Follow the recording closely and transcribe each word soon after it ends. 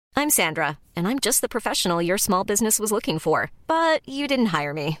I'm Sandra, and I'm just the professional your small business was looking for. But you didn't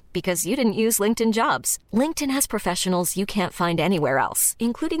hire me because you didn't use LinkedIn Jobs. LinkedIn has professionals you can't find anywhere else,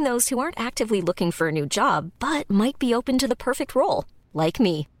 including those who aren't actively looking for a new job, but might be open to the perfect role, like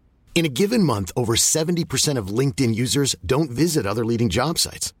me. In a given month, over 70% of LinkedIn users don't visit other leading job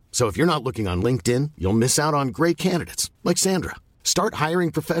sites. So if you're not looking on LinkedIn, you'll miss out on great candidates like Sandra. Start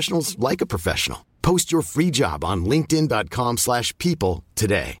hiring professionals like a professional. Post your free job on linkedin.com/people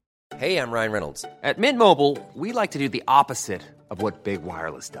today. Hey, I'm Ryan Reynolds. At Mint Mobile, we like to do the opposite of what Big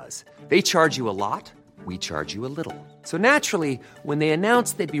Wireless does. They charge you a lot, we charge you a little. So naturally, when they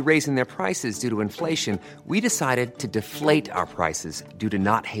announced they'd be raising their prices due to inflation, we decided to deflate our prices due to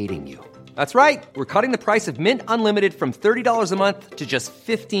not hating you. That's right. We're cutting the price of Mint Unlimited from $30 a month to just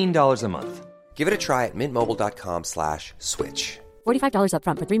 $15 a month. Give it a try at mintmobile.com/switch. $45 up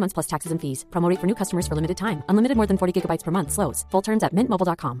front for 3 months plus taxes and fees. Promo rate for new customers for limited time. Unlimited more than 40 gigabytes per month. Slows full terms at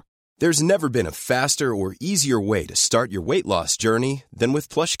mintmobile.com. There's never been a faster or easier way to start your weight loss journey than with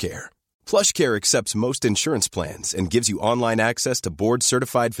PlushCare. PlushCare accepts most insurance plans and gives you online access to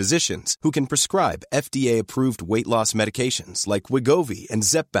board-certified physicians who can prescribe FDA-approved weight loss medications like Wegovy and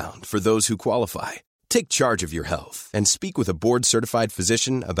Zepbound for those who qualify. Take charge of your health and speak with a board-certified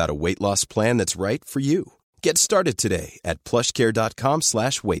physician about a weight loss plan that's right for you. Get started today at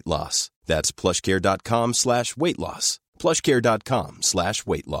plushcare.com/weight loss. That's plushcare.com/weight loss.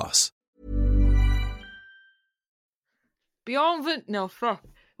 plushcare.com/weight loss. Bienvenue. No, fuck.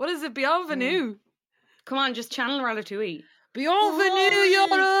 What is it? Bienvenue. Come on, just channel Ratatouille. Bienvenue,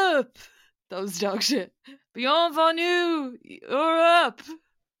 Europe. That was dog shit. Bienvenue, Europe.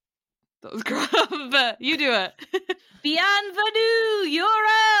 That was crap. You do it. Bienvenue,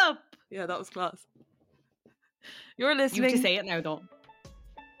 Europe. Yeah, that was class. You're listening. You have to say it now, though.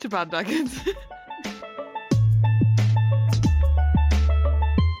 To Bandwagons.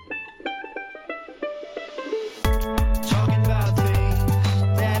 Talking about things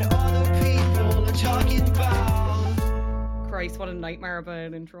that other people are talking about. Christ, what a nightmare of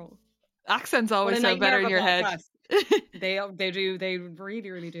an intro. Accents always sound better in your head. They do. They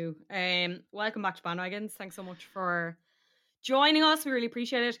really, really do. Welcome back to Bandwagons. Thanks so much for joining us. We really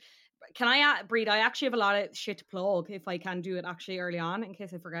appreciate it. Can I, Breed, I actually have a lot of shit to plug if I can do it actually early on in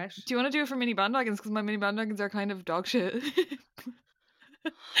case I forget. Do you want to do it for mini bandwagons? Because my mini bandwagons are kind of dog shit.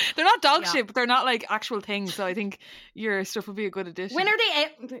 They're not dog shit, but they're not like actual things. So I think your stuff would be a good addition. When are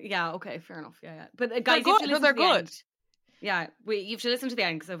they? Yeah, okay, fair enough. Yeah. But guys, they're good. No, they're good. Yeah, you have to listen to the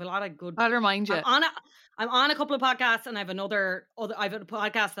end because I have a lot of good. I'll remind you. I'm on a couple of podcasts, and I have a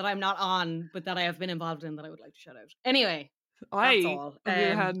podcast that I'm not on, but that I have been involved in that I would like to shout out. Anyway.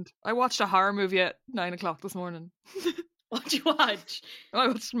 I watched a horror movie at 9 o'clock this morning. What'd you watch? I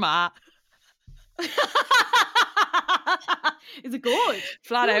watched Ma. Is it good?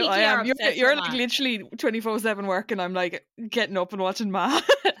 Flat out, I am. You're like literally 24/7 working. I'm like getting up and watching Ma.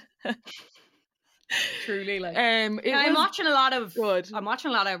 Truly, like I'm watching a lot of good. I'm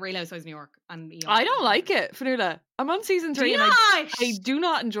watching a lot of Real Housewives of New York and I don't like it, Fanula. I'm on season 3 and I do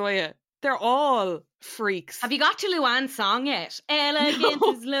not enjoy it. They're all freaks. Have you got to Luann's song yet? Elegance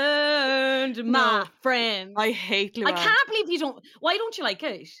is learned, my friend. I hate Luann. I can't believe you don't. Why don't you like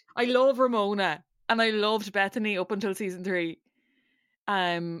it? I love Ramona and I loved Bethany up until season 3.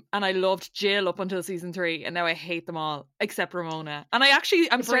 And I loved Jill up until season 3, and now I hate them all except Ramona. And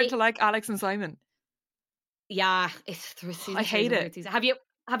I'm starting to like Alex and Simon. Yeah, it's through season. I hate it. Season. Have you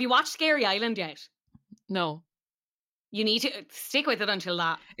watched Scary Island yet? No. You need to stick with it until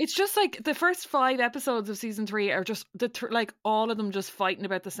that. It's just like the first 5 episodes of season 3 are just like all of them just fighting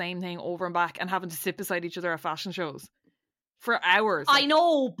about the same thing over and back and having to sit beside each other at fashion shows for hours. I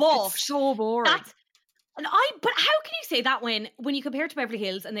know, but it's so boring. But how can you say that when you compare it to Beverly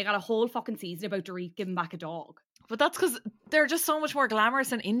Hills and they got a whole fucking season about Dorit giving back a dog? But that's because they're just so much more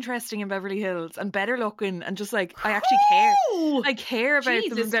glamorous and interesting in Beverly Hills and better looking and just like I actually care. I care about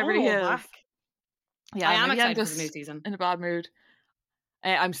them in Beverly Hills. Back. Yeah, I am excited for the new season. In a bad mood.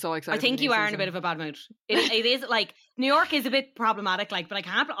 I'm so excited. I think you are in a bit of a bad mood. It is like New York is a bit problematic, like, but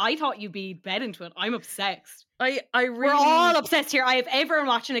I thought you'd be bed into it. I'm obsessed. We're all obsessed here. I have everyone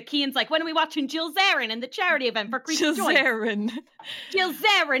watching it. Kean's like, when are we watching Jill Zarin and the charity event for Creature Joy? Jill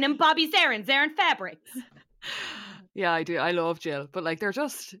Zarin and Bobby Zarin Fabrics. Yeah, I do. I love Jill, but like I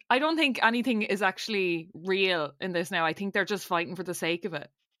don't think anything is actually real in this now. I think they're just fighting for the sake of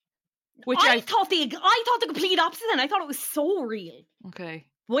it. Which I thought the complete opposite. Then I thought it was so real. Okay,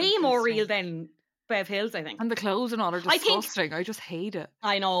 way more real than Bev Hills, I think. And the clothes and all are disgusting. I just hate it.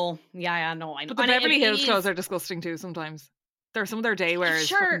 I know. Yeah, I know. But the Beverly Hills clothes are disgusting too. Sometimes some of their day wear is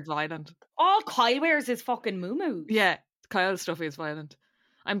fucking violent. All Kyle wears is fucking moo-moo. Yeah, Kyle's stuff is violent.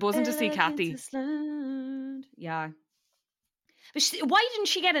 I'm buzzing to see Kathy. Yeah. But why didn't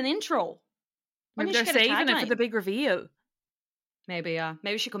she get an intro? Why Maybe didn't they're she get a saving it for tagline? the big reveal. Maybe, yeah.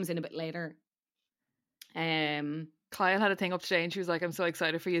 Maybe she comes in a bit later. Kyle had a thing up today and she was like, I'm so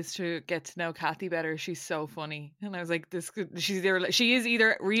excited for you to get to know Kathy better. She's so funny. And I was like, she is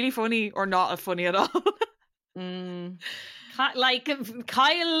either really funny or not funny at all. Like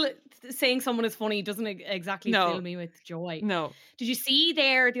Kyle saying someone is funny doesn't exactly fill me with joy. No. Did you see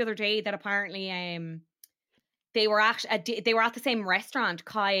there the other day that apparently they were at the same restaurant,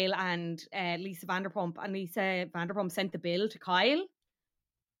 Kyle and Lisa Vanderpump, and Lisa Vanderpump sent the bill to Kyle.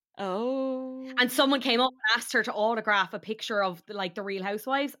 Oh. And someone came up and asked her to autograph a picture of the Real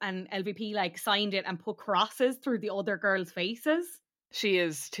Housewives, and LVP like signed it and put crosses through the other girls' faces. She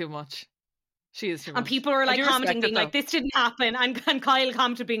is too much. And people were like commenting, being like, "This didn't happen," and Kyle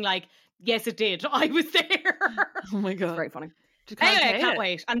commented, being like, "Yes, it did. I was there." Oh my god, it's very funny. Anyway, I can't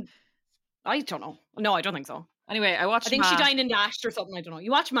wait. And I don't know. No, I don't think so. Anyway, I think she dined and dashed or something. I don't know.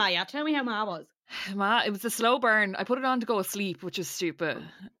 You watched Maya. Tell me how Ma was. Ma, it was a slow burn. I put it on to go to sleep, which is stupid.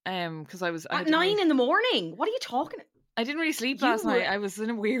 Because I was at 9 in the morning. What are you talking? I didn't really sleep last night. I was in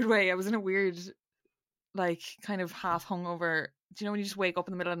a weird way. I was in a weird, like, kind of half hungover. Do you know when you just wake up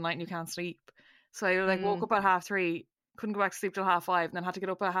in the middle of the night and you can't sleep? So I woke up at 3:30, couldn't go back to sleep till 5:30, and then had to get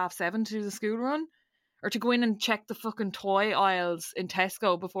up at 7:30 to do the school run, or to go in and check the fucking toy aisles in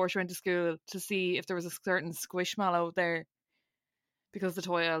Tesco before she went to school to see if there was a certain squishmallow there, because the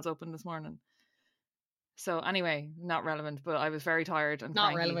toy aisles opened this morning. So anyway, not relevant, but I was very tired and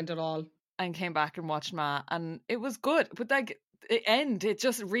not relevant at all. And came back and watched Ma, and it was good. But like the end, it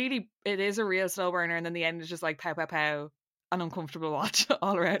is a real slow burner, and then the end is just like pow pow pow, an uncomfortable watch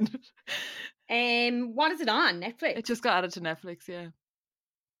all around. What is it on? Netflix? It just got added to Netflix, yeah.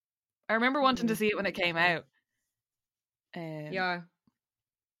 I remember wanting to see it when it came out. Yeah.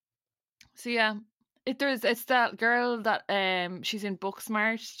 So yeah, it's that girl that she's in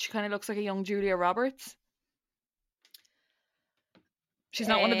Booksmart. She kind of looks like a young Julia Roberts. She's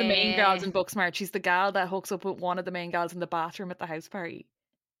not one of the main girls in Booksmart. She's the gal that hooks up with one of the main gals in the bathroom at the house party.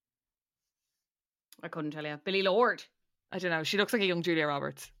 I couldn't tell you. Billy Lord. I don't know. She looks like a young Julia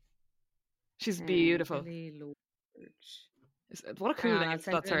Roberts. She's beautiful. Billy Lord. What a cool name.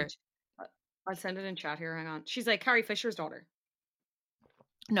 That's her. I'll send it in chat here. Hang on. She's like Carrie Fisher's daughter.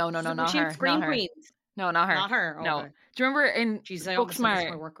 No, not her. Scream Queens. No, not her. Not her. Okay. No. Do you remember in Booksmart?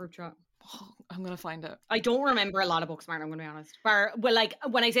 My work group chat. Oh, I'm gonna find out. I don't remember a lot of Booksmart. I'm gonna be honest. Well, like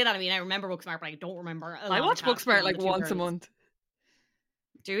when I say that, I mean I remember Booksmart, but I don't remember. I watch Booksmart like once a month.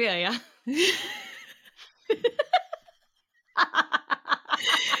 Do you? Yeah.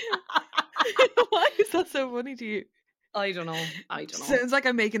 Why is that so funny to you? I don't know. Sounds like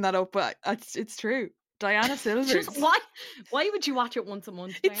I'm making that up, but it's true. Diana Silvers. Why would you watch it once a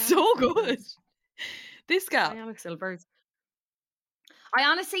month? It's so good. This guy. Diana Silvers. I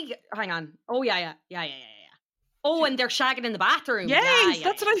honestly, hang on. Oh yeah. Oh, and they're shagging in the bathroom. Yes, yeah,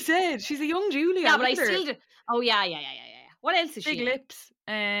 that's what I said. She's a young Julia. Yeah, but I still did. Oh yeah. What else is Big she? Big lips.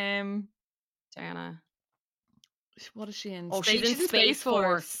 Diana. What is she in? Oh, she's in Space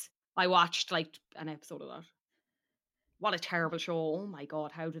Force. I watched like an episode of that. What a terrible show. Oh my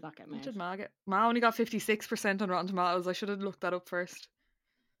god, how did that get made? What did Ma get? Ma only got 56% on Rotten Tomatoes. I should have looked that up first.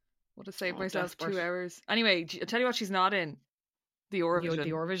 Would have saved myself desperate. 2 hours. Anyway, I'll tell you what she's not in. The Eurovision.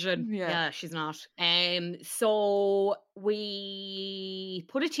 The Eurovision. Yeah, she's not. So we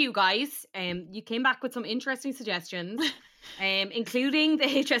put it to you guys. You came back with some interesting suggestions, including the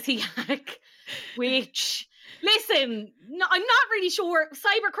HSE hack, which, listen, no, I'm not really sure.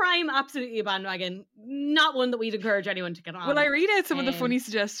 Cybercrime, absolutely a bandwagon. Not one that we'd encourage anyone to get on. Well, I read out some of the funny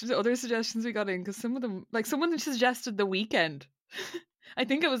suggestions, other suggestions we got in, because some of them, like someone suggested The Weeknd. I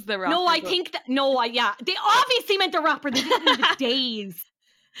think it was the rapper. Yeah. They obviously meant the rapper. They didn't mean the days.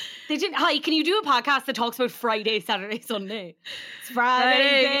 They didn't. Hi, can you do a podcast that talks about Friday, Saturday, Sunday? It's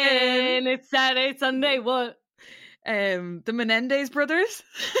Friday again. It's Saturday, Sunday. What? The Menendez brothers.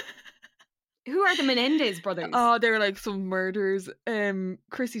 Who are the Menendez brothers? Oh, they're like some murders.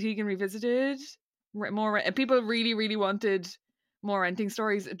 Chrissy Teigen revisited. More people really, really wanted more renting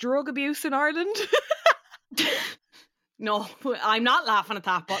stories. Drug abuse in Ireland. No, I'm not laughing at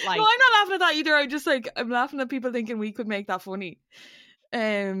that, but like... No, I'm not laughing at that either. I'm laughing at people thinking we could make that funny.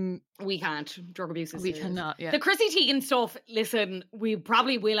 We can't. Drug abuse is We serious. cannot, yeah. The Chrissy Teigen stuff, listen, we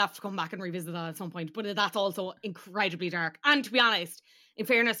probably will have to come back and revisit that at some point, but that's also incredibly dark. And to be honest, in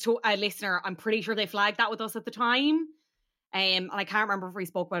fairness to a listener, I'm pretty sure they flagged that with us at the time. And I can't remember if we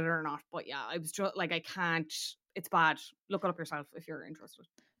spoke about it or not, but yeah, I was just like, I can't... It's bad. Look it up yourself if you're interested.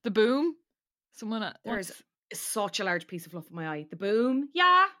 The Boom? Someone... such a large piece of fluff in my eye. The Boom,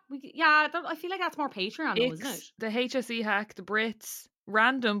 I feel like that's more Patreon, though, isn't it? The HSE hack, the Brits,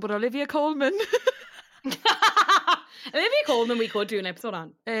 random, but Olivia Colman. Olivia Colman, we could do an episode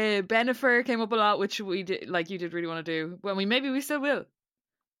on. Benifer came up a lot, which we did, like you did really want to do. Well, maybe we still will.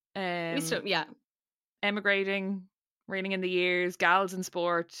 We still, yeah. Emigrating, Raining in the Years, Gals in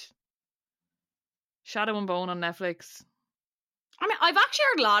Sport, Shadow and Bone on Netflix. I mean, I've actually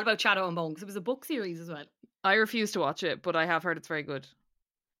heard a lot about Shadow and Bone because it was a book series as well. I refuse to watch it, but I have heard it's very good.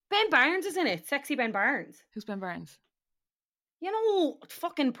 Ben Barnes is in it. Sexy Ben Barnes. Who's Ben Barnes? You know,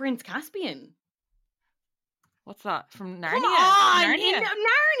 fucking Prince Caspian. What's that? From Narnia? Come on!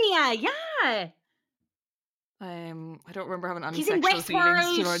 Narnia, yeah! I don't remember having any He's in sexual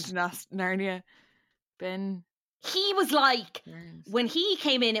feelings Westworld. towards Narnia. Ben. He was like, Barnes. when he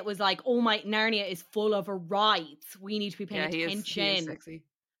came in, it was like, oh my, Narnia is full of rides. We need to be paying He attention. is sexy.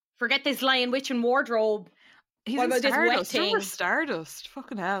 Forget this Lion Witch and Wardrobe. He's What in about this wet Stardust. thing? Remember Stardust?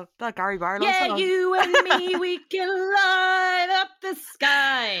 Fucking hell. That Gary Barlow Yeah, song. you and me, we can light up the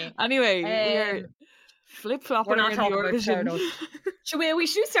sky. Anyway, we're flip-flopping We're not around talking about Eurovision. Stardust. we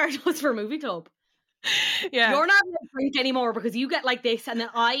should do Stardust for movie club. Yeah. You're not going to drink anymore because you get like this, and then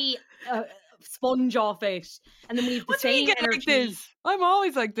I sponge off it, and then we have the What do you same get energy. like this? I'm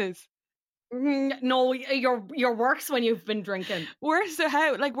always like this. No, you're worse when you've been drinking. Worse?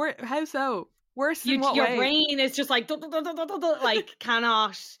 How? Like, how so? Worse in what Your way? brain is just like like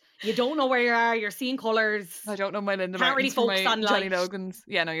cannot. You don't know where you are. You're seeing colours. I don't know my Linda Can't really Martins from focus my on Johnny light. Logans.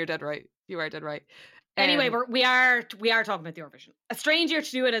 Yeah, no, you're dead right. You are dead right. Anyway, we are talking about the Eurovision. A strange year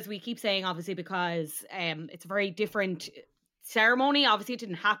to do it, as we keep saying, obviously, because it's a very different ceremony. Obviously, it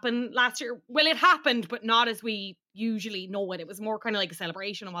didn't happen last year. Well, it happened, but not as we usually know it. It was more kind of like a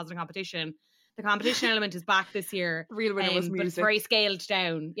celebration. It wasn't a competition. The competition element is back this year. Real winner was but it's music. very scaled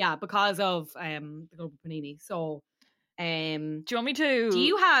down, yeah, because of the Global Panini. So, Do you want me to? do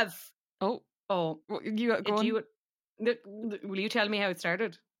you have? Oh, Oh, you go on. will you tell me how it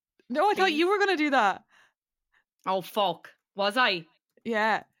started? No, I thought please? you were going to do that. Oh fuck, was I?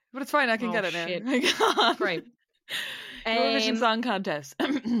 Yeah, but it's fine. I can Oh, get it shit. now. Hang on. Right. Eurovision Song Contest.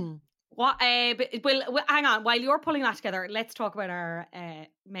 What? Well, hang on. While you're pulling that together, let's talk about our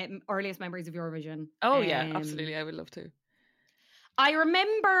earliest memories of Eurovision. Oh yeah, absolutely. I would love to. I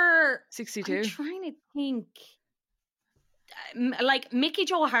remember 62. I'm trying to think. Like Mickey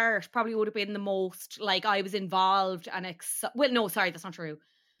Joe Hart probably would have been the most like I was involved and well, no, sorry, that's not true.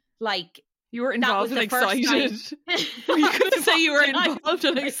 Like You were that was involved and the first excited. time- You couldn't say you were When I- involved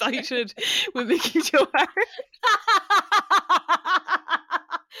and excited with Mickey Joe Hart.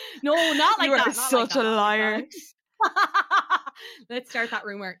 No, not like You are that. not like such that, a not like liar. that. Let's start that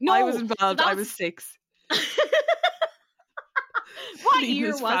rumor. No, I was so involved. that I was 6. What Leave year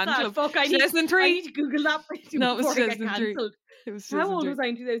his was fan that? club. Fuck, I need 2003. to Google that No, it was before I get 2003. cancelled. It was How old 2003. was I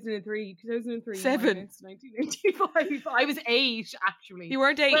in 2003? 2003. 7. minus 1995. I was 8, actually. You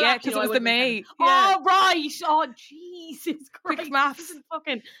weren't 8 Well, yet actually, because no, it I was the would've been May. 7. Yeah. Oh, right. Oh, Jesus Christ. Quick maths. This is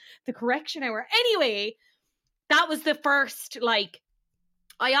fucking the correction hour. Anyway, that was the first, like,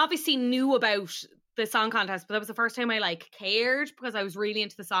 I obviously knew about the song contest, but that was the first time I, like, cared because I was really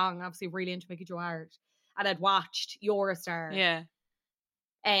into the song, obviously really into Mickey Joe Hart, and I'd watched Eurostar. Yeah.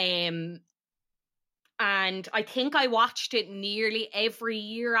 And I think I watched it nearly every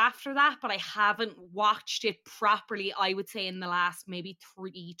year after that, but I haven't watched it properly, I would say, in the last maybe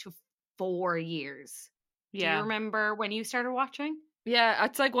 3 to 4 years. Do Yeah. you remember when you started watching? Yeah,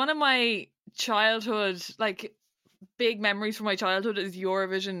 it's like one of my childhood, like big memories from my childhood is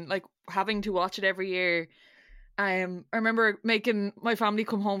Eurovision, like having to watch it every year. I remember making my family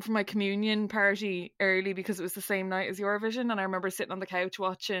come home from my communion party early because it was the same night as Eurovision, and I remember sitting on the couch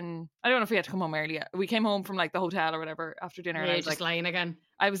watching. I don't know if we had to come home early. We came home from like the hotel or whatever after dinner. And I was just like, lying again.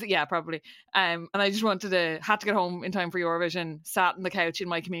 I was, yeah, probably. And I just had to get home in time for Eurovision. Sat on the couch in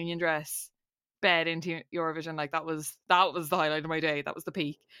my communion dress, bed into Eurovision. Like that was the highlight of my day. That was the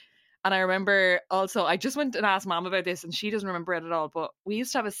peak. And I remember also, I just went and asked Mom about this, and she doesn't remember it at all. But we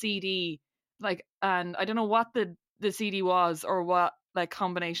used to have a CD, like, and I don't know what the CD was or what like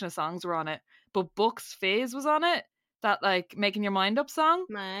combination of songs were on it. But Bucks Fizz was on it. That like making your mind up song.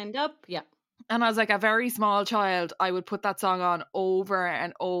 Mind up, yeah. And I was like a very small child. I would put that song on over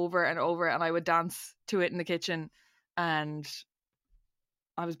and over and over, and I would dance to it in the kitchen, and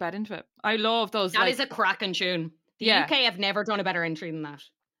I was bad into it. I love those. That is a cracking tune. The UK have never done a better entry than that.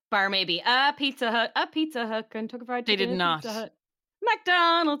 Bar maybe a Pizza Hut, Kentucky Fried They Chicken. did not. Pizza Hut.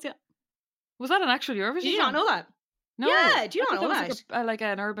 McDonald's, yeah. Was that an actual Eurovision Did you song? not know that? No. Yeah, do you I not thought know that was that? like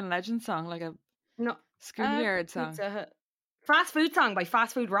an urban legend song, like a No. schoolyard song. Pizza Hut. Fast food song by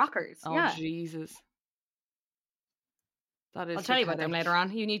Fast Food Rockers. Oh yeah. Jesus! That is I'll tell you about cut them out. later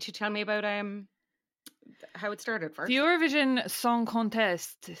on. You need to tell me about how it started first. The Eurovision Song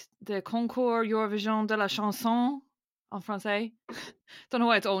Contest, the Concours Eurovision de la Chanson, en français, don't know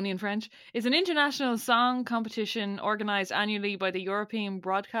why it's only in French, is an international song competition organised annually by the European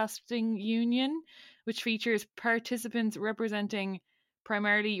Broadcasting Union, which features participants representing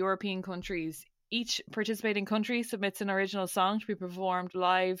primarily European countries. Each participating country submits an original song to be performed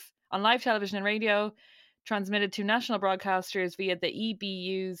live on live television and radio, transmitted to national broadcasters via the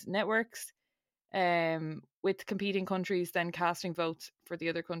EBU's networks, with competing countries then casting votes for the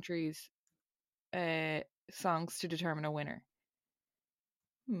other countries' songs to determine a winner.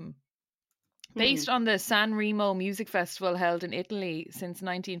 Based on the San Remo Music Festival held in Italy since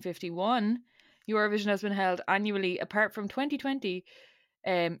 1951, Eurovision has been held annually apart from 2020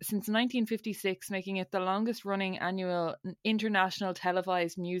 since 1956, making it the longest running annual international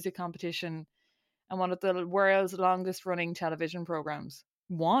televised music competition and one of the world's longest running television programs.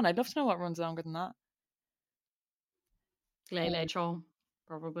 I'd love to know what runs longer than that. Late Late Show,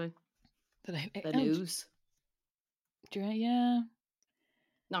 probably. The Oh, news. Yeah.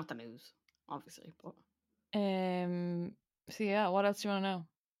 Not the news, obviously, but So yeah, what else do you want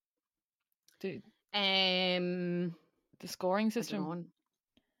to know? The scoring I system. don't know.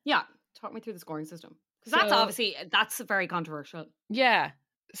 Yeah, talk me through the scoring system, because that's very controversial. Yeah.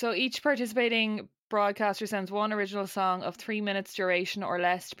 So each participating broadcaster sends one original song of 3 minutes duration or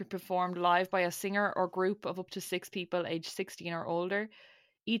less to be performed live by a singer or group of up to 6 people aged 16 or older.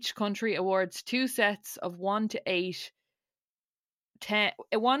 Each country awards 2 sets of 1 to 8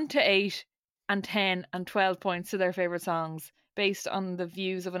 and 10 and 12 points to their favourite songs, based on the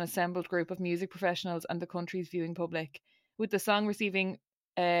views of an assembled group of music professionals and the country's viewing public, with the song receiving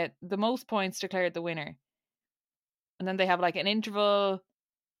the most points declared the winner. And then they have like an interval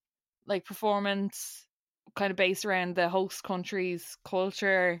like performance kind of based around the host country's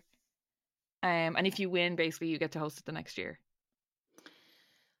culture. And if you win, basically you get to host it the next year.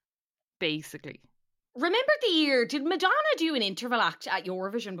 Basically. Remember the year, did Madonna do an interval act at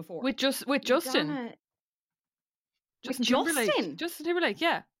Eurovision before? With Justin. Madonna... Justin Justin? Justin Timberlake,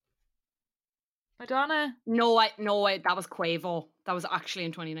 yeah. Madonna. No, that was Quavo. That was actually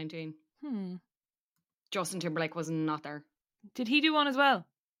in 2019. Justin Timberlake was not there. Did he do one as well?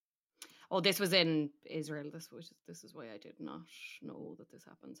 Oh, this was in Israel. This is why I did not know that this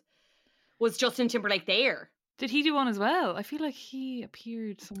happens. Was Justin Timberlake there? Did he do one as well? I feel like he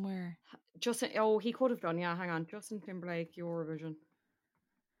appeared somewhere. He could have done. Yeah, hang on. Justin Timberlake, Eurovision.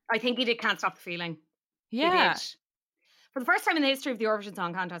 I think he did Can't Stop the Feeling. Yeah. For the first time in the history of the Eurovision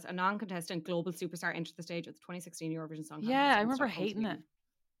Song Contest, a non-contestant global superstar entered the stage at the 2016 Eurovision Song Contest. Yeah, I remember hating it.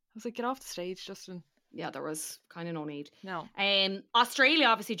 I was like, get off the stage, Justin. Yeah, there was kind of no need. No. Australia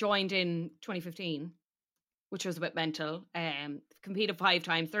obviously joined in 2015, which was a bit mental. Competed 5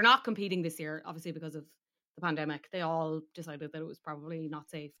 times. They're not competing this year, obviously, because of the pandemic. They all decided that it was probably not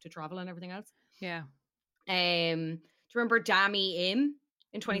safe to travel and everything else. Yeah. Do you remember Dami Im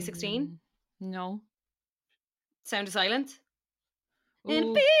in 2016? No. Sound of Silence? Ooh. It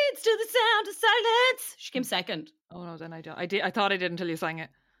beats to the sound of silence. She came second. Oh no, then I don't. I thought I did until you sang it.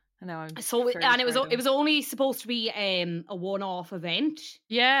 And now I'm it was only supposed to be a one-off event.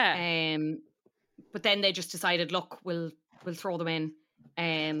 Yeah. But then they just decided, look, we'll throw them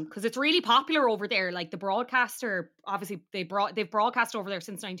in. Because it's really popular over there. Like the broadcaster, obviously they've broadcast over there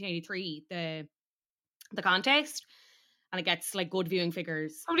since 1983, the contest, and it gets like good viewing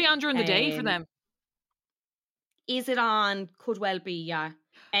figures. Probably on during the day for them. Is it on? Could well be, yeah.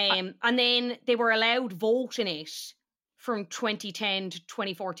 And then they were allowed vote in it from 2010 to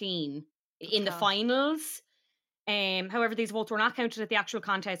 2014 in the finals. However, these votes were not counted at the actual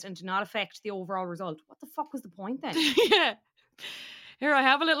contest and did not affect the overall result. What the fuck was the point then? Yeah. Here, I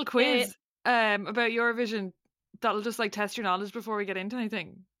have a little quiz about Eurovision that'll just like test your knowledge before we get into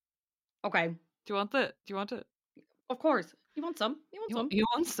anything. Okay. Do you want it? Of course. You want some? You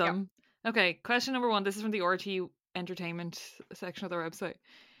want some? Yeah. Okay. Question number 1. This is from the RT Entertainment section of their website.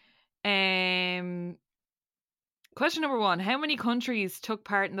 Question number 1. How many countries took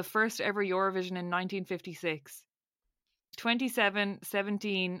part in the first ever Eurovision in 1956? 27,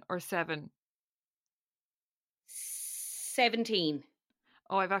 17, or 7? 17.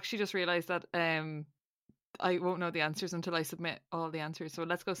 Oh, I've actually just realised that I won't know the answers until I submit all the answers. So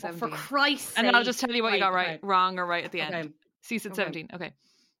let's go 17. For Christ's sake. And then I'll just tell you what you got right, okay. wrong, or right at the end. Okay. So you said 17. Okay.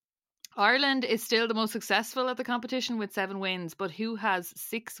 Ireland is still the most successful at the competition with 7 wins, but who has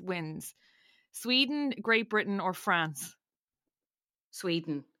 6 wins? Sweden, Great Britain, or France?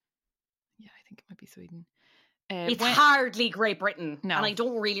 Sweden. Yeah, I think it might be Sweden. It's hardly Great Britain. No. And I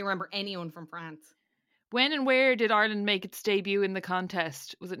don't really remember anyone from France. When and where did Ireland make its debut in the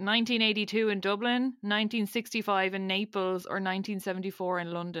contest? Was it 1982 in Dublin, 1965 in Naples, or 1974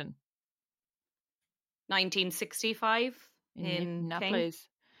 in London? 1965 in Naples.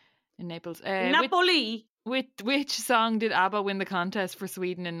 In Naples. Napoli. Which song did ABBA win the contest for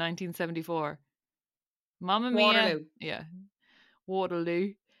Sweden in 1974? Mamma Mia. Waterloo. Yeah.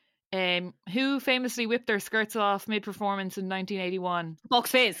 Waterloo. Who famously whipped their skirts off mid-performance in 1981?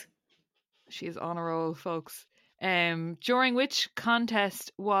 Box Fizz. She is on a roll, folks. During which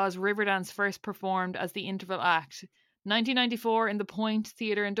contest was Riverdance first performed as the interval act? 1994 in the Point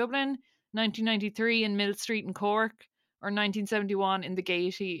Theatre in Dublin, 1993 in Mill Street in Cork, or 1971 in the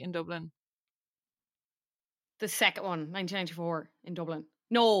Gaiety in Dublin? The second one, 1994 in Dublin.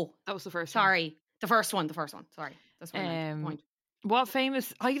 No, That was the first one. sorry. The first one. Sorry. That's what I meant. The point. What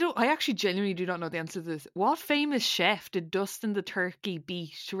famous... I actually genuinely do not know the answer to this. What famous chef did Dustin the Turkey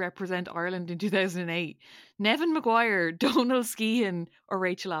beat to represent Ireland in 2008? Nevin Maguire, Donal Skehan, or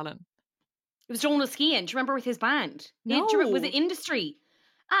Rachel Allen? It was Donal Skehan. Do you remember with his band? No. Was it Industry?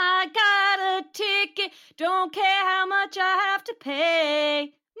 I got a ticket. Don't care how much I have to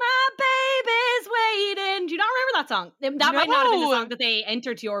pay. My baby's waiting. Do you not remember that song? That might not have been the song that they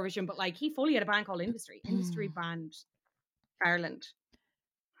entered to Eurovision, but like he fully had a band called Industry. Industry band. Ireland.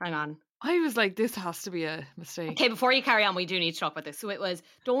 Hang on. I was like, this has to be a mistake. Okay, before you carry on, we do need to talk about this. So it was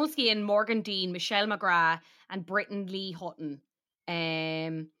Donal Skehan, Morgan Dean, Michelle McGrath, and Britton Lee Hutton.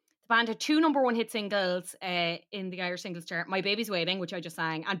 The band had 2 number-1 hit singles in the Irish singles chart. My Baby's Waiting, which I just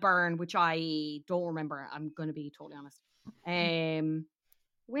sang, and Burn, which I don't remember. I'm going to be totally honest.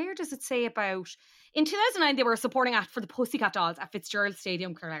 Where does it say about... In 2009, they were a supporting act for the Pussycat Dolls at Fitzgerald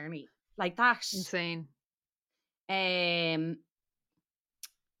Stadium, Killarney. Like that. Insane. Morgan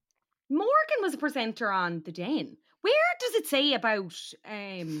was a presenter on The Den. Where does it say about...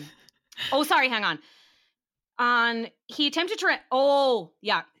 Oh, sorry, hang on. He attempted to... Oh,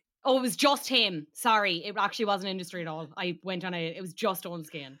 it was just him. Sorry, it actually wasn't Industry at all. I went on it was just Donal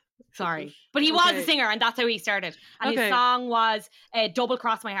Skehan. Sorry. But he was a singer, and that's how he started. And his song was Double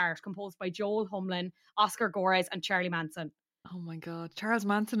Cross My Heart, composed by Joel Humlin, Oscar Gores, and Charlie Manson. Oh my God. Charles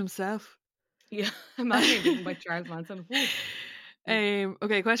Manson himself. Yeah, imagine being by Charles Manson.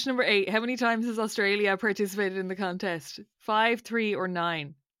 Okay, question number 8. How many times has Australia participated in the contest? 5, 3, or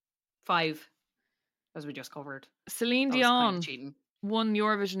 9? 5, as we just covered. Celine Dion won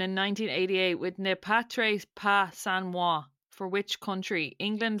Eurovision in 1988 with Ne Patre Pas Sans Moi. For which country?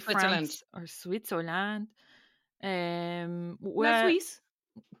 England, France, or Switzerland? Swiss.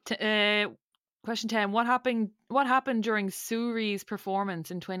 Question 10. What happened during Suri's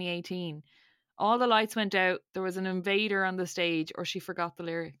performance in 2018? All the lights went out, there was an invader on the stage, or she forgot the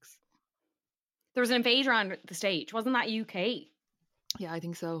lyrics? There was an invader on the stage. Wasn't that UK? Yeah, I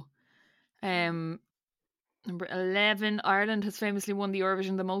think so. Number 11. Ireland has famously won the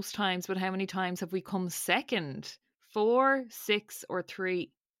Eurovision the most times, but how many times have we come second? 4, 6, or 3?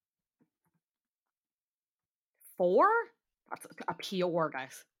 4? That's a pure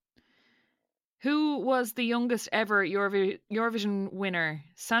guess. Who was the youngest ever Eurovision winner?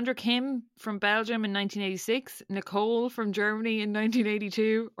 Sandra Kim from Belgium in 1986, Nicole from Germany in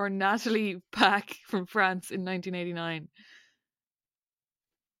 1982, or Natalie Pack from France in 1989?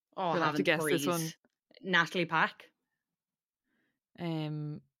 Oh, I'll have to guess this one. Natalie Pack.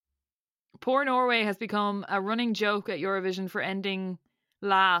 Poor Norway has become a running joke at Eurovision for ending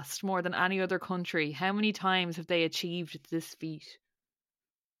last more than any other country. How many times have they achieved this feat?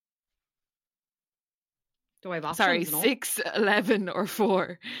 Do I have options? Sorry, 6, 11, or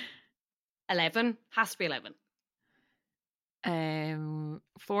 4? 11. Has to be 11.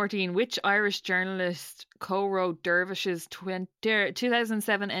 14. Which Irish journalist co-wrote Dervish's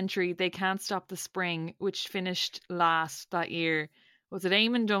 2007 entry They Can't Stop the Spring, which finished last that year? Was it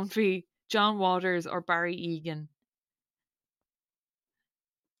Eamon Dunphy, John Waters, or Barry Egan?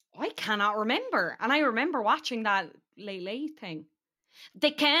 I cannot remember. And I remember watching that late thing.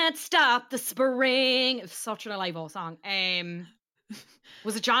 They can't stop the spring. It's such an alive song.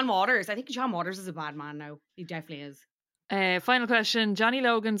 Was it John Waters? I think John Waters is a bad man now. He definitely is. Final question. Johnny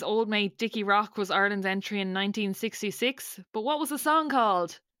Logan's old mate Dickie Rock was Ireland's entry in 1966. But what was the song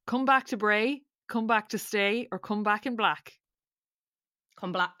called? Come Back to Bray, Come Back to Stay, or Come Back in Black?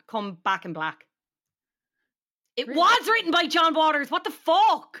 Come Back in Black. It was written by John Waters. What the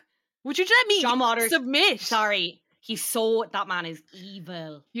fuck? Would you let me John Waters submit? Sorry. That man is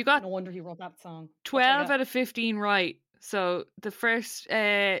evil. You got no wonder he wrote that song. 12 out of 15 right. So the first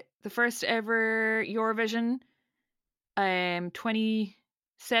ever Eurovision,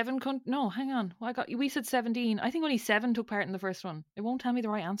 27 no, hang on. We said 17. I think only 7 took part in the first one. It won't tell me the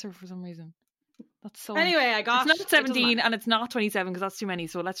right answer for some reason. That's so. Anyway, I got. It's not 17 and it's not 27 because that's too many.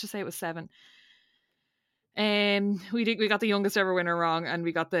 So let's just say it was 7. We got the youngest ever winner wrong, and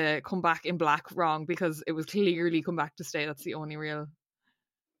we got the Comeback in Black wrong because it was clearly Come Back to Stay. That's the only real.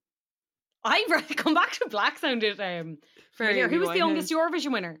 Come Back to Black sounded familiar. Who was the youngest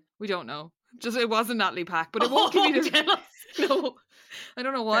Eurovision winner? We don't know. Just it wasn't Natalie Pack, but it won't give you the. No, I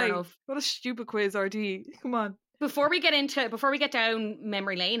don't know why. What a stupid quiz, RT. Come on. Before we get down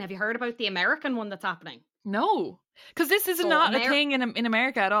memory lane, have you heard about the American one that's happening? No, because this is not a thing in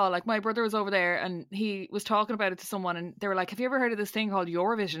America at all. Like, my brother was over there and he was talking about it to someone, and they were like, "Have you ever heard of this thing called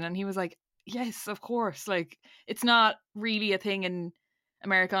Eurovision?" And he was like, "Yes, of course." Like, it's not really a thing in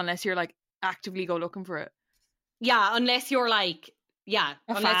America unless you're like actively go looking for it. Yeah, unless you're like,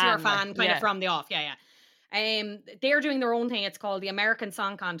 unless you're a fan kind of from the off. Yeah. They're doing their own thing. It's called the American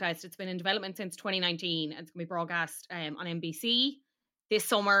Song Contest. It's been in development since 2019, and it's going to be broadcast on NBC this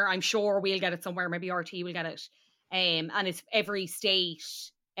summer. I'm sure we'll get it somewhere. Maybe RT will get it. And it's every state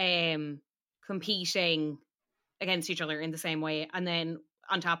competing against each other in the same way. And then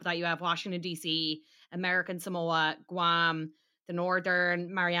on top of that, you have Washington, D.C., American Samoa, Guam, the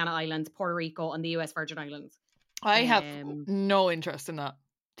Northern Mariana Islands, Puerto Rico, and the U.S. Virgin Islands. I have no interest in that.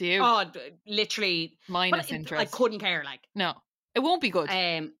 Do you? Oh, literally minus interest. I couldn't care. Like, no, it won't be good.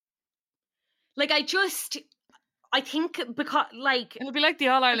 Like, I think because like it'll be like the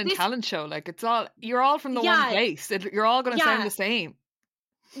All Ireland talent show. Like, you're all from the one place. You're all going to sound the same.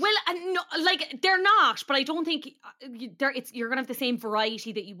 Well, no, like they're not, but I don't think you're going to have the same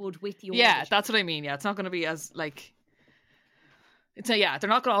variety that you would with your. Yeah, that's what I mean. Yeah, it's not going to be as like. They're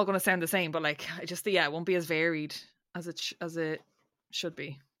not all going to sound the same, but like, it won't be as varied as it should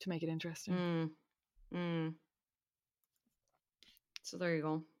be to make it interesting. So there you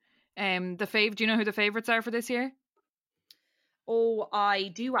go. Do you know who the favourites are for this year? Oh, I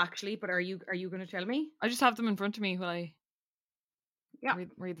do actually, but are you going to tell me? I just have them in front of me while I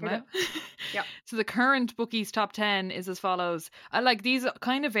read them out. Yeah. So the current bookies top 10 is as follows. I like these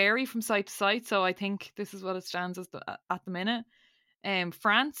kind of vary from site to site, so I think this is what it stands as at the minute.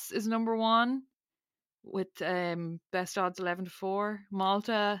 France is number 1 with best odds 11-4.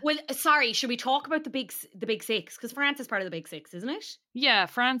 Malta. Well, sorry, should we talk about the big 6? Because France is part of the big 6, isn't it? Yeah,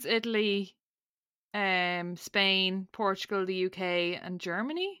 France, Italy, Spain, Portugal, the UK, and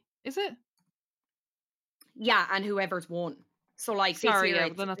Germany. Is it? Yeah, and whoever's won. So like, sorry, this year,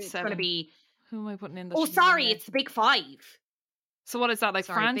 then that's it's 7. going to be. Who am I putting in? Oh, sorry, it's the big 5. So what is that? Like,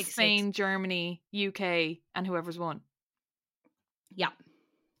 France, big 6. Spain, Germany, UK, and whoever's won. Yeah.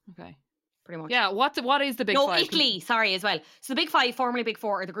 Okay. Pretty much. Yeah, what is the big 5? No, Italy, sorry, as well. So the big 5, formerly big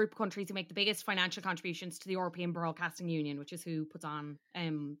 4, are the group of countries who make the biggest financial contributions to the European Broadcasting Union, which is who puts on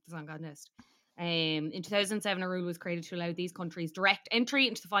the Song Contest. In 2007, a rule was created to allow these countries direct entry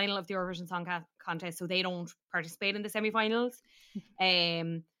into the final of the Eurovision Song Contest, so they don't participate in the semi-finals.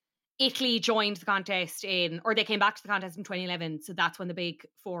 Italy joined the contest they came back to the contest in 2011, so that's when the big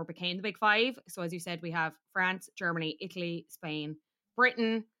 4 became the big 5. So as you said, we have France, Germany, Italy, Spain,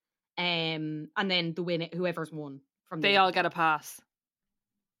 Britain, and then the winner, whoever's won from they all get a pass.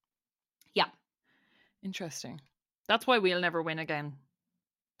 Yeah. Interesting. That's why we'll never win again.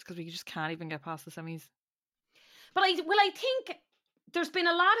 It's because we just can't even get past the semis. But I think there's been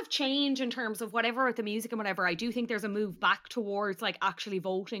a lot of change in terms of whatever with the music and whatever. I do think there's a move back towards like actually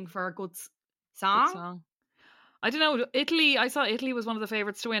voting for a good song. I don't know. Italy, I saw Italy was one of the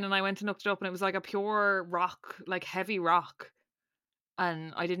favourites to win, and I went and looked it up, and it was like a pure rock, like heavy rock.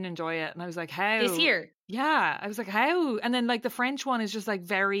 And I didn't enjoy it. And I was like, how? This year? Yeah. I was like, how? And then like the French one is just like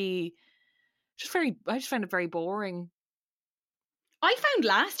I just found it very boring. I found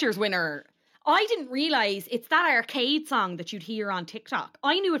last year's winner, I didn't realise it's that arcade song that you'd hear on TikTok.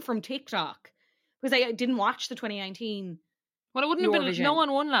 I knew it from TikTok because I didn't watch the 2019. Well, it wouldn't have been, no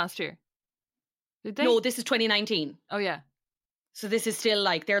one won last year. Did they? No, this is 2019. Oh, yeah. So this is still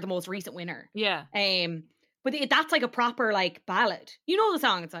like, they're the most recent winner. Yeah. But that's like a proper like ballad. You know the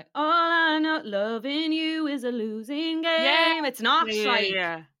song? It's like, all I know, loving you is a losing game. Yeah. It's not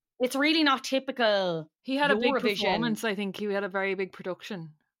yeah. It's really not typical. He had a big performance, I think. He had a very big production,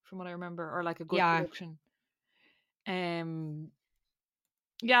 from what I remember, or like a good production.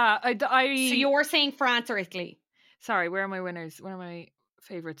 Yeah, I. So you're saying France or Italy? Sorry, where are my winners? Where are my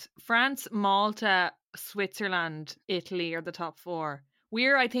favourites? France, Malta, Switzerland, Italy are the top 4.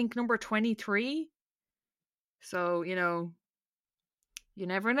 We're, I think, number 23. So, you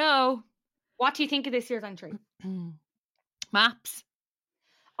never know. What do you think of this year's entry? Maps.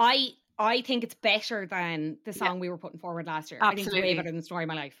 I think it's better than the song we were putting forward last year. Absolutely. I think it's way better than Story of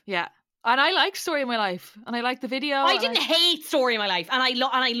My Life. Yeah. And I liked Story of My Life. And I liked the video. I didn't hate Story of My Life. And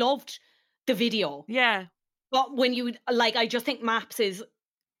I loved the video. Yeah. But when you like, I just think Maps it's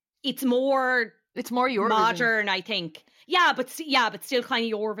more Eurovision. modern, I think. Yeah, but still kind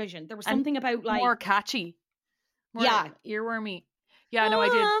of Eurovision. There was something about like more catchy. More earwormy. Yeah, no, I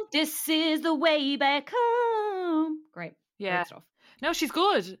did. This is the way back home. Great. Yeah. Great stuff. No, she's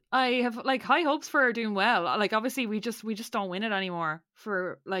good. I have like high hopes for her doing well. Like obviously we just don't win it anymore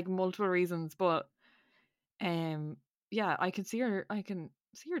for like multiple reasons, but yeah, I can see her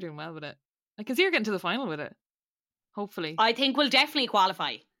doing well with it. I can see her getting to the final with it. Hopefully. I think we'll definitely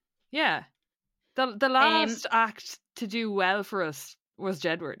qualify. Yeah. The last act to do well for us was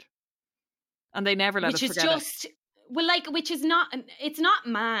Jedward. And they never let us forget it. Well, like, which is not, it's not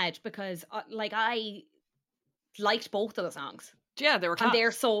mad because like I liked both of the songs. Yeah, they were class.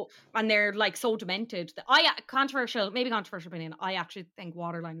 And they're like so demented. Controversial opinion, I actually think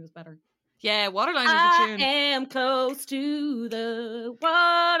Waterline was better. Yeah, Waterline was the tune. I am close to the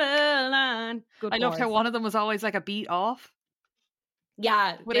waterline. I loved how one of them was always like a beat off.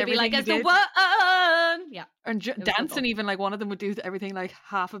 Yeah, they'd be like, as the one. Yeah. And dancing even, like one of them would do everything like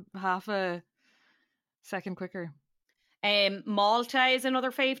half a second quicker. Malta is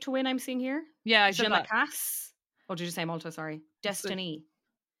another fave to win, I'm seeing here. Yeah, I said that. Oh, did you say Malta? Sorry. Destiny.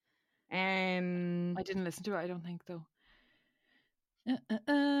 I didn't listen to it, I don't think, though.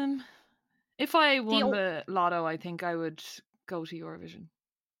 If I won the lotto, I think I would go to Eurovision.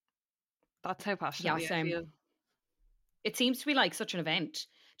 That's how passionate I feel. It seems to be like such an event.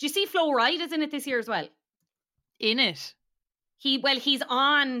 Do you see Flo Rida is in it this year as well? In it? He's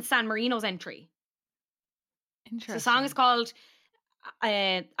on San Marino's entry. Interesting. The song is called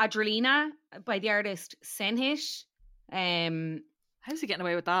Adrenalina by the artist Senhit. How's he getting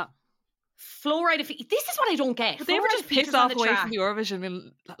away with that? Flo Rida. This is what I don't get. But they were just pissed off away from the Eurovision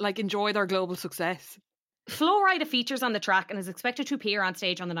and like enjoy their global success. Flo Rida features on the track and is expected to appear on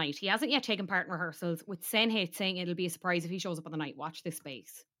stage on the night. He hasn't yet taken part in rehearsals, with Senhit saying it'll be a surprise if he shows up on the night. Watch this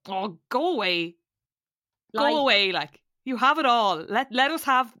space. Oh, go away. Go away, like. You have it all. Let us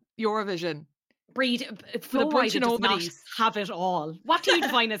have Eurovision. Breed, Flo Rida does not have it all. What do you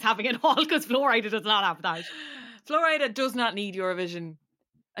define as having it all? Because Flo Rida does not have that. Flo Rida does not need Eurovision.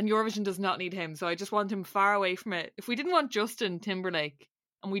 And Eurovision does not need him. So I just want him far away from it. If we didn't want Justin Timberlake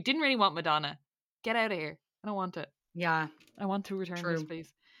and we didn't really want Madonna, get out of here. I don't want it. Yeah. I want to return this, please.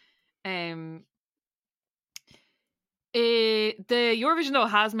 The Eurovision though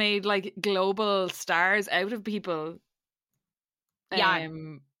has made like global stars out of people. Yeah.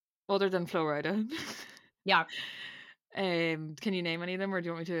 Other than Flo Rida. Yeah. Can you name any of them, or do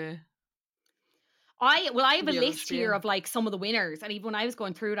you want me to? I have a list here of like some of the winners, and even when I was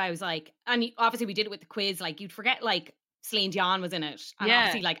going through it, I was like, and obviously we did it with the quiz. Like you'd forget like Celine Dion was in it, and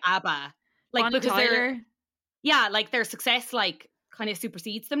obviously like ABBA, like Bonnie because Tyler. like their success like kind of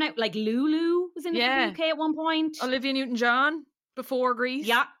supersedes them now. Like Lulu was in the UK at one point. Olivia Newton-John before Greece.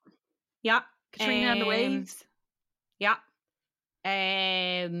 Yeah. Katrina and the Waves. Yeah.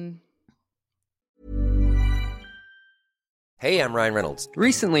 Hey, I'm Ryan Reynolds.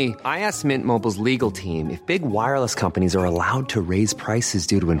 Recently, I asked Mint Mobile's legal team if big wireless companies are allowed to raise prices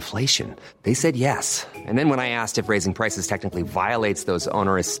due to inflation. They said yes. And then when I asked if raising prices technically violates those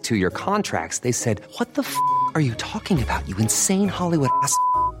onerous 2-year contracts, they said, "What the f*** are you talking about, you insane Hollywood ass?"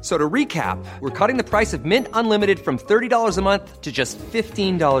 So to recap, we're cutting the price of Mint Unlimited from $30 a month to just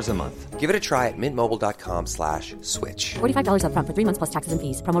 $15 a month. Give it a try at mintmobile.com/switch. $45 up front for 3 months plus taxes and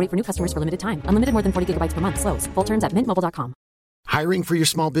fees. Promo rate for new customers for limited time. Unlimited more than 40 gigabytes per month. Slows full terms at mintmobile.com. Hiring for your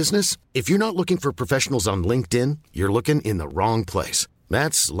small business? If you're not looking for professionals on LinkedIn, you're looking in the wrong place.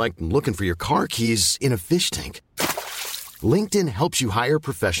 That's like looking for your car keys in a fish tank. LinkedIn helps you hire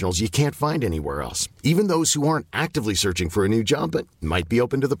professionals you can't find anywhere else, even those who aren't actively searching for a new job but might be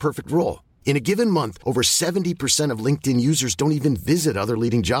open to the perfect role. In a given month, over 70% of LinkedIn users don't even visit other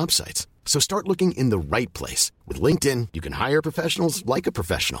leading job sites. So start looking in the right place. With LinkedIn, you can hire professionals like a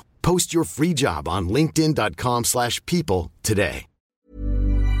professional. Post your free job on linkedin.com/people today.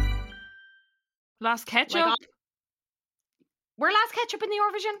 Last Ketchup? We're Last Ketchup in the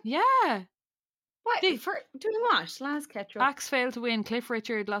Eurovision? Yeah. What? Doing what? Last Ketchup. Axe failed to win. Cliff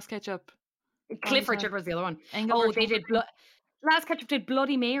Richard, Last Ketchup. Cliff Richard was the other one. Engelbert they did. Last Ketchup did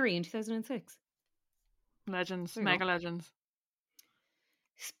Bloody Mary in 2006. Legends. Mega legends.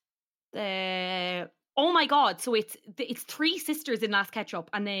 Oh my God. So it's 3 sisters in Last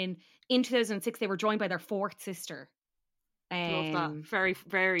Ketchup. And then in 2006, they were joined by their 4th sister. Love that. Very,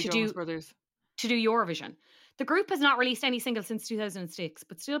 very Jonas Brothers. To do Eurovision. The group has not released any singles since 2006,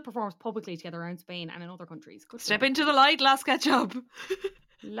 but still performs publicly together around Spain and in other countries. Good Step into the light, Last Ketchup.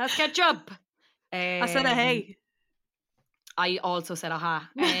 Last Ketchup. I said a hey. I also said aha.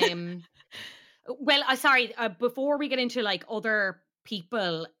 Well, sorry, before we get into like other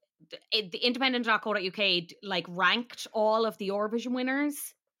people, the independent.co.uk like ranked all of the Eurovision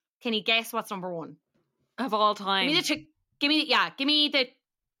winners. Can you guess what's number one? Of all time. Give me the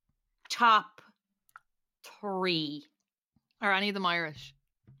top 3. Are any of them Irish?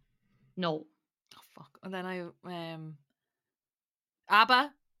 No. Oh, fuck. And then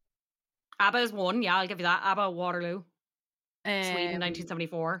ABBA. ABBA is 1, yeah, I'll give you that. ABBA, Waterloo. Sweden,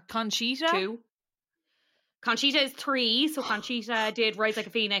 1974. Conchita? 2. Conchita is 3, so Conchita did Rise Like a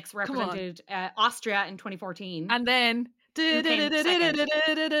Phoenix, represented Austria in 2014. And then the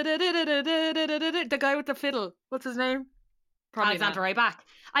guy with the fiddle. What's his name? Probably Alexander Rybak.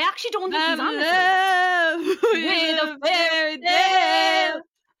 I actually don't think he's on this. With a fairy tale.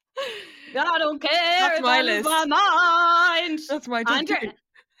 I don't care. That's my list. My mind. That's my top 2.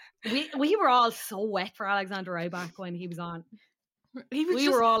 We were all so wet for Alexander Rybak when he was on. We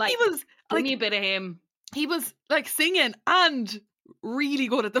were all like, give me a bit of him. He was like singing and really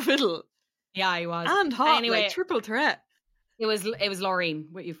good at the fiddle. Yeah, he was. And hot, anyway, like triple threat. It was Loreen.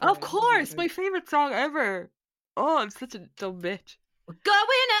 What you? Of course, my favourite song ever. Oh, I'm such a dumb bitch. We're going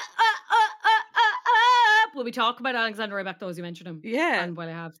up. Will we talk about Alexander Rybak though, as you mentioned him? Yeah. And while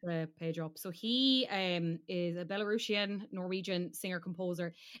I have the page up. So he is a Belarusian, Norwegian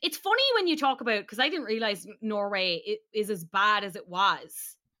singer-composer. It's funny when you talk about, because I didn't realise Norway is as bad as it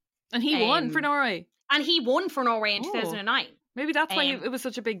was. And he won for Norway. And he won for Norway in 2009. Maybe that's why it was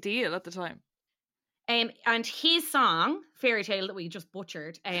such a big deal at the time. And his song, Fairy Tale, that we just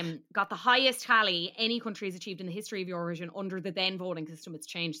butchered, got the highest tally any country has achieved in the history of Eurovision under the then voting system. It's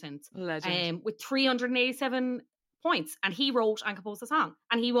changed since. Legend. With 387 points. And he wrote and composed the song.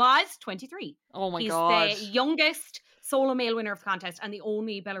 And he was 23. Oh my God. He's the youngest solo male winner of the contest and the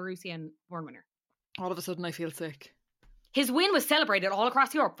only Belarusian born winner. All of a sudden I feel sick. His win was celebrated all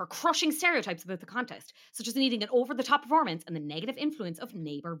across Europe for crushing stereotypes about the contest, such as needing an over-the-top performance and the negative influence of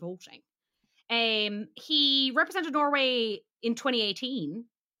neighbour voting. He represented Norway in 2018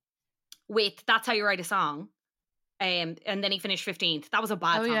 with That's How You Write a Song, and then he finished 15th. That was a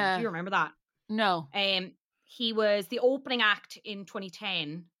bad song. Yeah. Do you remember that? No. He was the opening act in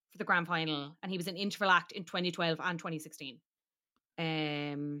 2010 for the grand final, and he was an interval act in 2012 and 2016.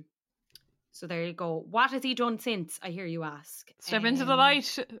 So there you go. What has he done since, I hear you ask? Step into the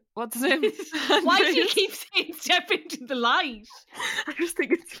light. What's his name? Why do you keep saying step into the light? I just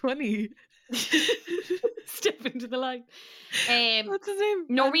think it's funny. Step into the light. What's his name?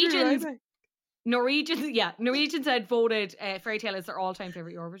 Norwegians had voted Fairy Tale as their all-time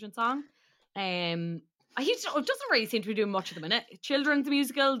favourite Eurovision song. It doesn't really seem to be doing much at the minute. Children's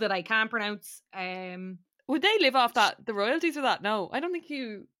musical that I can't pronounce. Would they live off that? The royalties of that? No, I don't think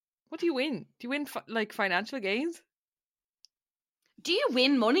you... What do you win? Do you win like financial gains? Do you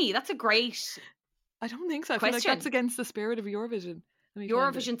win money? That's a great... I don't think so. I question. feel like that's against the spirit of Eurovision.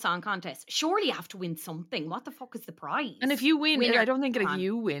 Eurovision Song Contest. Surely you have to win something. What the fuck is the prize? And if you win, I don't think like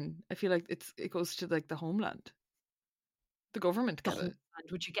you win. I feel like it goes to like the homeland. The government get it.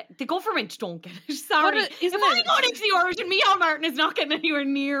 Would you get the government? Don't get it. Sorry, if I'm going into the Eurovision, Micheál Martin is not getting anywhere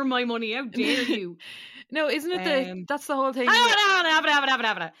near my money. How dare you? No, isn't it that's the whole thing?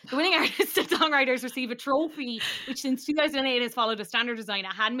 The winning artists and songwriters receive a trophy, which since 2008 has followed a standard design,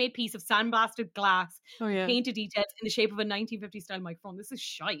 a handmade piece of sandblasted glass, painted details in the shape of a 1950s style microphone. This is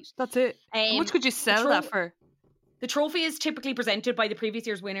shite. That's it. How much could you sell that for? The trophy is typically presented by the previous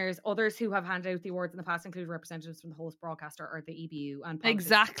year's winners. Others who have handed out the awards in the past include representatives from the host broadcaster or the EBU and politics.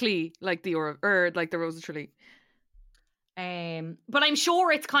 Exactly like the like the Rosa Trulli. But I'm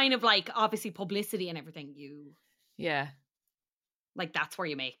sure it's kind of like obviously publicity and everything. Yeah, like that's where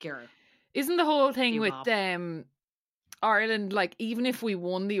you make your. Isn't the whole thing with Ireland like even if we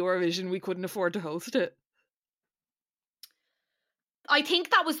won the Eurovision, we couldn't afford to host it? I think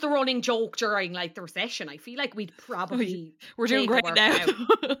that was the running joke during like the recession. I feel like we'd probably we're doing great now.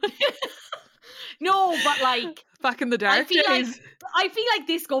 No, but like back in the dark days. I feel like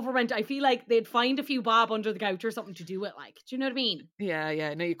this government, I feel like they'd find a few bob under the couch or something to do it. Like, do you know what I mean?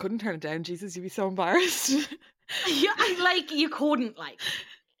 Yeah. No, you couldn't turn it down. Jesus, you'd be so embarrassed. Yeah, like you couldn't. Like,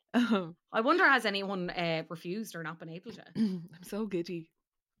 I wonder has anyone refused or not been able to? I'm so giddy.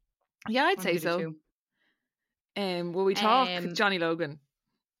 Yeah, I'd say so. Too. Will we talk Johnny Logan?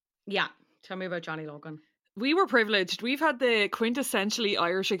 Yeah, tell me about Johnny Logan. We were privileged. We've had the quintessentially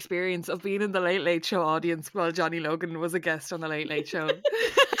Irish experience of being in the Late Late Show audience while Johnny Logan was a guest on the Late Late Show.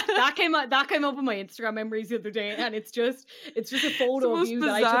 that came up in my Instagram memories the other day, and it's just a photo of you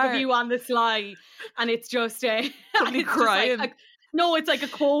bizarre. That I took of you on the sly, and it's just it's crying. Like no, it's like a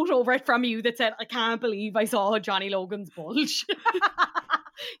quote over it from you that said, "I can't believe I saw Johnny Logan's bulge."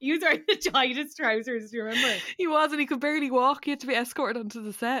 He was wearing the tightest trousers, do you remember? He was, and he could barely walk. He had to be escorted onto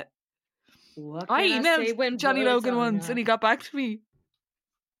the set. What I can say emailed when Johnny words Logan are once, not- and he got back to me.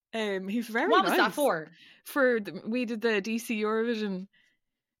 He's very What nice. was that for? We did the DC Eurovision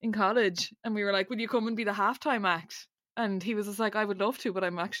in college, and we were like, "Will you come and be the halftime act?" And he was just like, "I would love to, but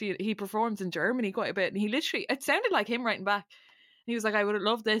I'm actually." He performs in Germany quite a bit, and he literally, it sounded like him writing back. He was like, "I would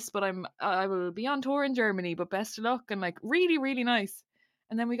love this, but I will be on tour in Germany, but best of luck." And like, really, really nice.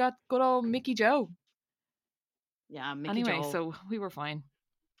 And then we got good old Mickey Joe. Yeah, Mickey Anyway, Joe. so we were fine.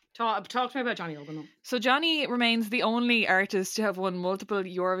 Talk to me about Johnny Logan. though. So Johnny remains the only artist to have won multiple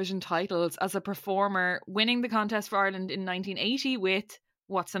Eurovision titles as a performer, winning the contest for Ireland in 1980 with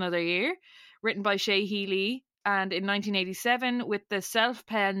What's Another Year, written by Shay Healy, and in 1987 with the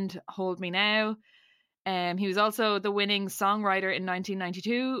self-penned Hold Me Now. He was also the winning songwriter in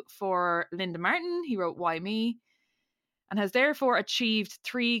 1992 for Linda Martin. He wrote Why Me? And has therefore achieved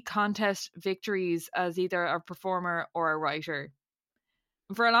 3 contest victories as either a performer or a writer.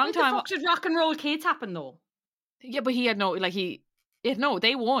 For a long When time, the fuck did Rock and Roll Kids happen though? yeah, but he had no, like,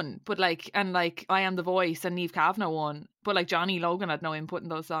 they won, but like, and like, I Am the Voice and Niamh Kavanagh won, but like, Johnny Logan had no input in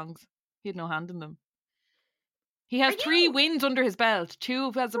those songs. He had no hand in them. He has 3 wins under his belt,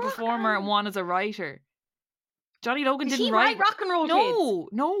 2 as a performer and 1 as a writer. Johnny Logan Did didn't he write write Rock and Roll Kids?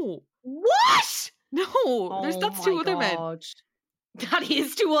 No. What? No, that's 2 other men. God. That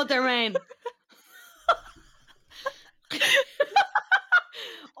is 2 other men.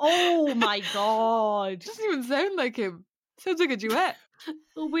 Oh my god. It doesn't even sound like him. Sounds like a duet.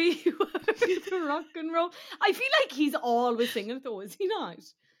 We rock and roll. I feel like he's always singing it though, is he not?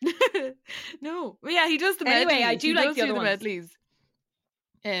 No. But yeah, he does the medleys. Anyway, I do He like does the do other ones. medleys.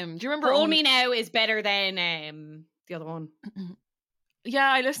 Do you remember Hold Me Now is better than the other one.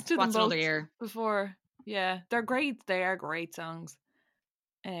 Yeah, I listened to them What's both Another Year? before. Yeah, they're great. They are great songs.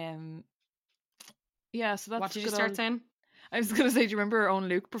 Yeah, so that's What did you good start old- saying? I was gonna say, do you remember Owen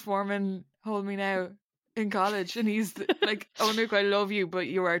Luke performing "Hold Me Now" in college? And he's like, "Owen Luke, I love you, but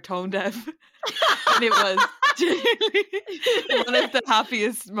you are tone deaf." And it was genuinely one of the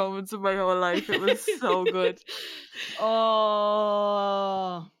happiest moments of my whole life. It was so good.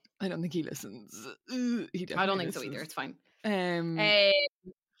 Oh, I don't think he listens. He definitely I don't think so listens. either. It's fine.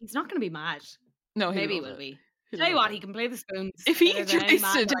 He's He's not going to be mad. no, Maybe he love will it. be. He'll Tell you love what, it. he can play the spoons. If he better than any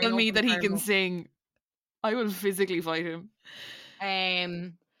tries to man I tell know me from that he Paramore. can sing, I will physically fight him.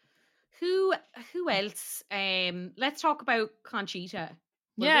 Who else? Let's talk about Conchita.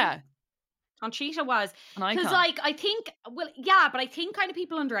 will we? Yeah, Conchita was an icon. because, like, I think, well, yeah, but I think kind of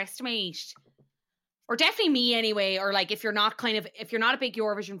people underestimate, or definitely me anyway, or like if you're not a big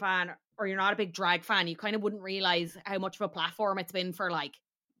Eurovision fan or you're not a big drag fan, you kind of wouldn't realize how much of a platform it's been for like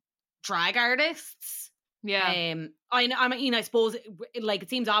drag artists. yeah, I mean, I suppose like it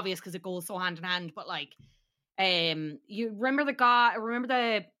seems obvious because it goes so hand in hand, but like, you remember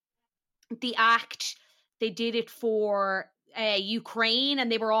the act they did it for Ukraine,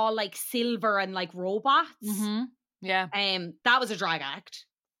 and they were all like silver and like robots. yeah. That was a drag act.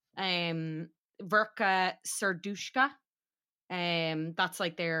 Verka Serdushka. That's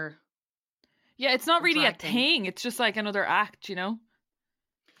like their. Yeah, it's not really a drag thing. thing. It's just like another act, you know?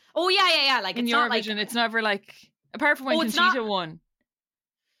 Oh yeah. Like In it's not like. Eurovision, it's never like, apart from when Oh, it's Conchita not- won.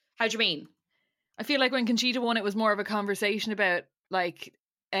 How do you mean? I feel like when Conchita won, it was more of a conversation about like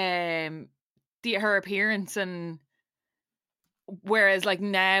her appearance, and whereas like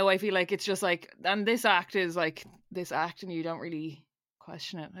now I feel like it's just like, and this act is like this act, and you don't really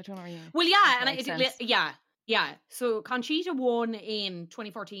question it. I don't really. Well, if yeah, that and makes it, sense. yeah. So Conchita won in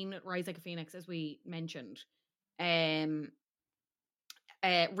 2014 at Rise Like a Phoenix, as we mentioned. Real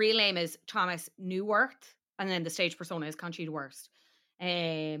name is Thomas Newworth, and then the stage persona is Conchita Wurst.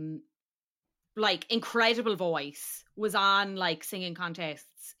 Like incredible voice, was on like singing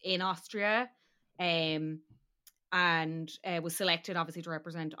contests in Austria, and was selected obviously to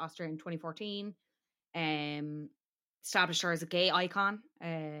represent Austria in 2014. Established her as a gay icon.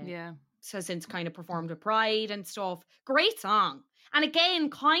 Yeah. So since kind of performed with Pride and stuff. Great song. And again,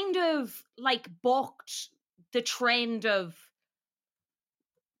 kind of like bucked the trend of,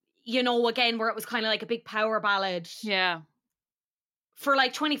 you know, again, where it was kind of like a big power ballad Yeah. for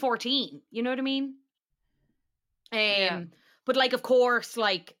like 2014. You know what I mean? Yeah. But like, of course,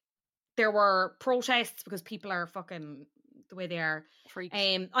 like there were protests because people are fucking the way they are. Freaks.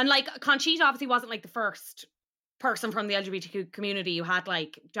 And like Conchita obviously wasn't like the first person from the LGBTQ community. You had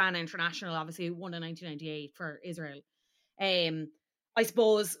like Dana International, obviously, who won in 1998 for Israel. I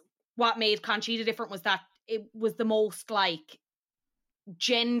suppose what made Conchita different was that it was the most like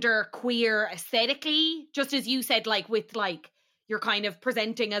gender queer aesthetically, just as you said, like with like you're kind of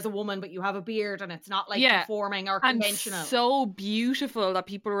presenting as a woman, but you have a beard, and it's not like conforming or and conventional. So beautiful that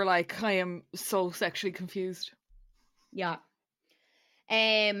people were like, I am so sexually confused. Yeah.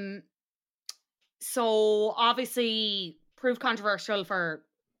 So obviously proved controversial for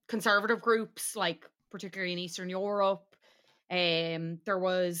conservative groups, like particularly in Eastern Europe. There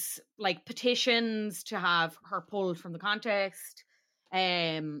was like petitions to have her pulled from the contest.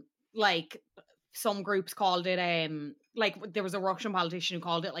 Like some groups called it like there was a Russian politician who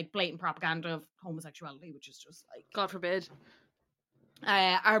called it like blatant propaganda of homosexuality, which is just like God forbid.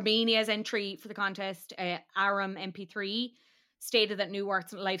 Armenia's entry for the contest, Aram MP3, stated that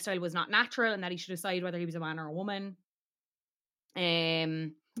Newart's lifestyle was not natural and that he should decide whether he was a man or a woman.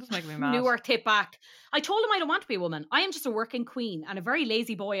 That's making me mad. Newart hit back. I told him I don't want to be a woman. I am just a working queen and a very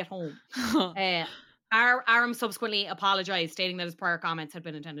lazy boy at home. Aram subsequently apologised, stating that his prior comments had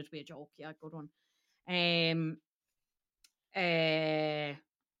been intended to be a joke. Yeah, good one. And then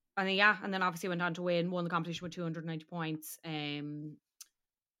obviously went on to won the competition with 290 points.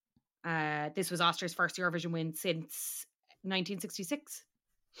 This was Austria's first Eurovision win since 1966.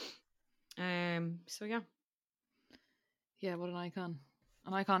 So yeah. Yeah, what an icon.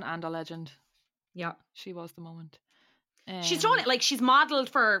 An icon and a legend. Yeah. She was the moment. She's done it. Like, she's modelled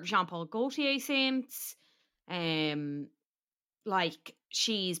for Jean-Paul Gaultier since. Like,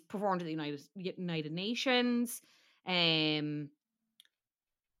 she's performed at the United Nations.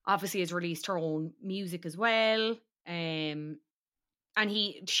 Obviously has released her own music as well. And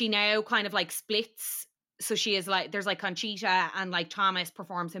she now kind of like splits. So she is like, there's like Conchita, and like Thomas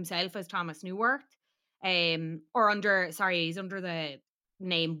performs himself as Thomas Newart. He's under the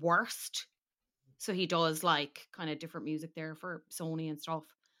name Worst. So he does like kind of different music there for Sony and stuff.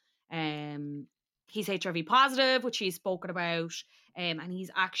 He's HIV positive, which he's spoken about. And he's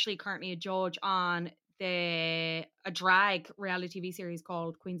actually currently a judge on a drag reality TV series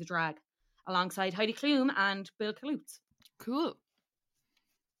called Queens of Drag, alongside Heidi Klum and Bill Kalutz. Cool.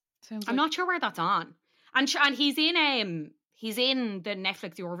 I'm not sure where that's on. And he's in the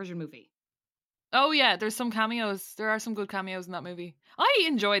Netflix Eurovision movie. Oh yeah, there's some cameos. There are some good cameos in that movie. I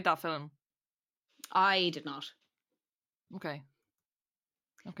enjoyed that film. I did not. Okay.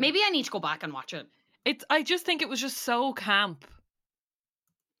 Maybe I need to go back and watch it. I just think it was just so camp.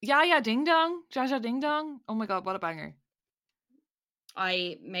 Yeah, Ding Dong, Jaja Ding Dong. Oh my god, what a banger!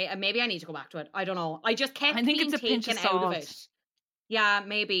 Maybe I need to go back to it. I don't know. I just kept. I think being it's a pinch of taken out of salt. it. Yeah,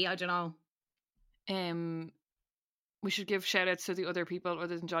 maybe, I don't know. We should give shout outs to the other people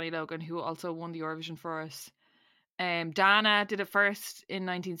other than Johnny Logan who also won the Eurovision for us. Dana did it first in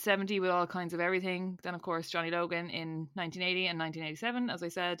 1970 with All Kinds of Everything. Then, of course, Johnny Logan in 1980 and 1987, as I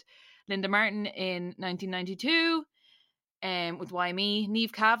said. Linda Martin in 1992 with Why Me.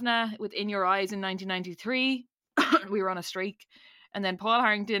 Niamh Kavanagh with In Your Eyes in 1993. We were on a streak. And then Paul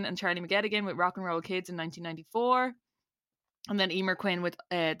Harrington and Charlie McGettigan with Rock and Roll Kids in 1994. And then Emer Quinn with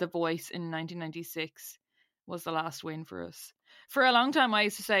The Voice in 1996 was the last win for us. For a long time, I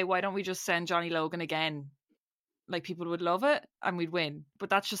used to say, why don't we just send Johnny Logan again? Like, people would love it and we'd win. But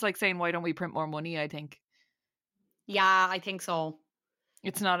that's just like saying, why don't we print more money, I think. Yeah, I think so.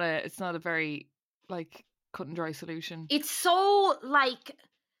 It's not a very, like, cut and dry solution. It's so, like...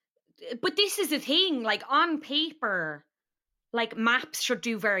 But this is the thing, like, on paper, like, maps should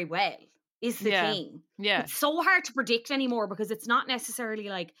do very well, is the thing. Yeah. It's so hard to predict anymore because it's not necessarily,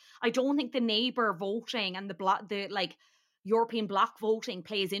 like... I don't think the neighbour voting and the European bloc voting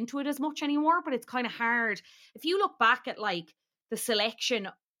plays into it as much anymore, but it's kind of hard. If you look back at like the selection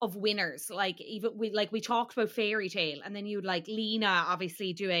of winners, like even we talked about Fairy Tale, and then you'd like Lena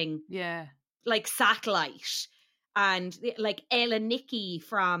obviously doing like Satellite, and like Ella Nikki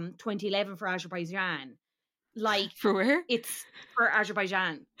from 2011 for Azerbaijan. Like for where? It's for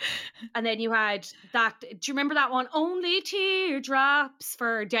Azerbaijan. And then you had that, do you remember that one? Only Teardrops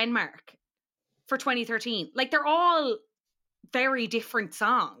for Denmark for 2013. Like they're all very different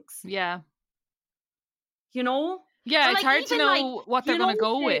songs. Yeah. You know? Yeah, or it's hard to know what they're going to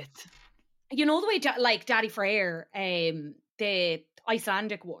go with. You know the way like Daddy Freyr, the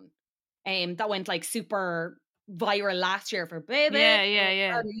Icelandic one, that went like super viral last year for Baby.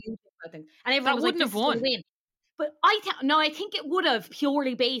 Yeah. And everyone was wouldn't like, have won. Win. But I think it would have,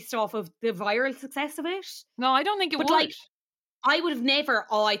 purely based off of the viral success of it. No, I don't think it would. Like, I would have never.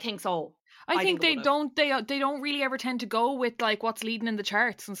 Oh, I think so. I think they don't really ever tend to go with like what's leading in the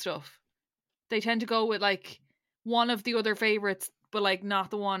charts and stuff. They tend to go with like one of the other favourites, but like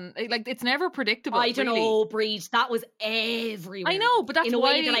not the one. Like it's never predictable. I don't know, Breed. That was everywhere. I know, but that's in a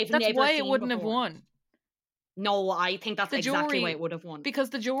why way that I've never why seen it wouldn't before. have won. No, I think that's The exactly jury- why it would have won. Because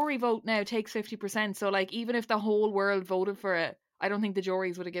the jury vote now takes 50%. So, like, even if the whole world voted for it, I don't think the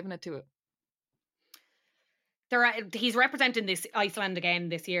juries would have given it to it. He's representing this Iceland again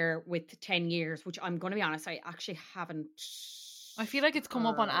this year with 10 years, which I'm going to be honest, I actually haven't. I feel like it's come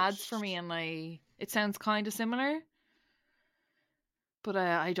up on heard. ads for me, and it sounds kind of similar, but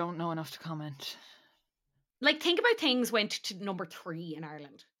I don't know enough to comment. Like, think about things went to number 3 in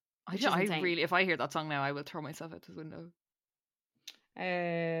Ireland. I which is insane. really, if I hear that song now, I will throw myself out the window.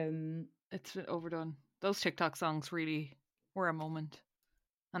 It's overdone. Those TikTok songs really were a moment,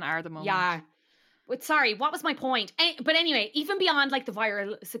 and are the moment. Yeah. But sorry, what was my point? But anyway, even beyond like the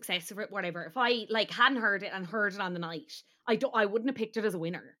viral success of it, whatever, if I like hadn't heard it and heard it on the night, I wouldn't have picked it as a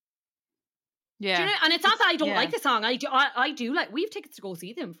winner. Yeah. Do you know? And it's not that I don't Yeah. like the song. I do like. We have tickets to go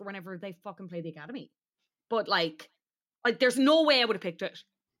see them for whenever they fucking play the Academy. But like there's no way I would have picked it.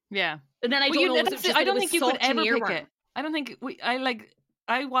 Yeah. And then I don't know. I don't think you could ever pick one. it. I don't think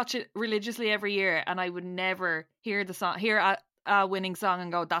I watch it religiously every year, and I would never hear the song, hear a winning song, and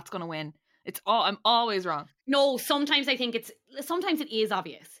go, "That's gonna win." I'm always wrong. No, sometimes I think sometimes it is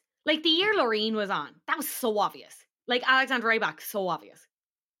obvious. Like the year Loreen was on, that was so obvious. Like Alexander Rybak, so obvious.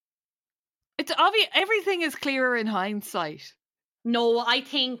 It's obvious. Everything is clearer in hindsight, No, I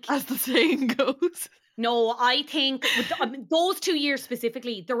think as the saying goes. No, I think with those 2 years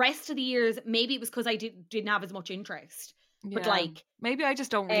specifically, the rest of the years, maybe it was because I didn't have as much interest. But like, maybe I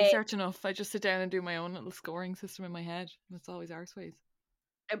just don't research enough. I just sit down and do my own little scoring system in my head. And it's always arseways.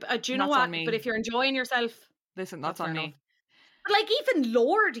 Do you know That's what? on me. But if you're enjoying yourself, Listen, that's on fair me. enough. But like even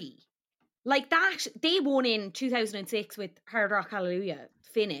Lordy, like that, they won in 2006 with Hard Rock Hallelujah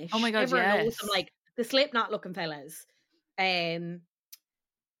finish. Oh my God, Everyone knows yes. them, like the Slipknot looking fellas. Formed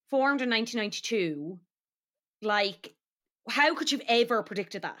in 1992. Like, how could you have ever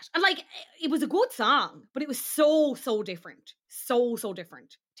predicted that? And like, it was a good song, but it was so different. So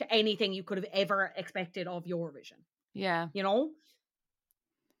different to anything you could have ever expected of Eurovision. Yeah. You know?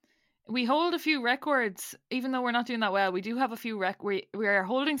 We hold a few records, even though we're not doing that well. We do have a few we are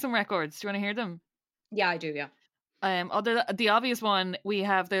holding some records. Do you want to hear them? Yeah, I do, yeah. The obvious one, we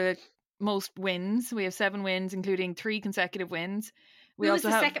have the most wins. We have 7 wins, including 3 consecutive wins. Who was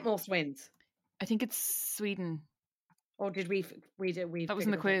the second most wins? I think it's Sweden. Oh, did we That was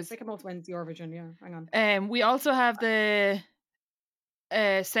in the quiz. Second most wins Eurovision, yeah. Hang on. We also have the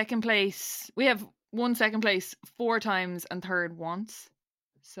second place. We have won second place 4 times and third once.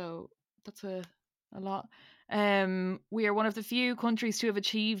 So that's a lot. We are one of the few countries to have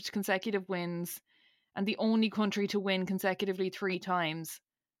achieved consecutive wins, and the only country to win consecutively 3 times.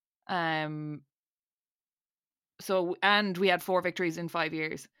 So, and we had 4 victories in 5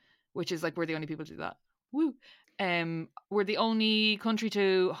 years, which is like we're the only people to do that. Woo! We're the only country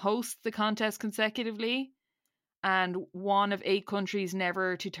to host the contest consecutively, and one of 8 countries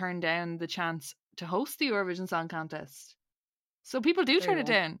never to turn down the chance to host the Eurovision Song Contest. So people do turn it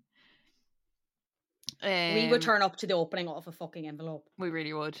down. We would turn up to the opening of a fucking envelope. We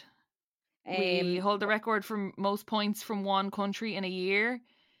really would. We hold the record for most points from one country in a year,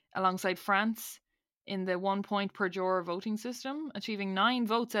 alongside France, in the 1 point per juror voting system, achieving 9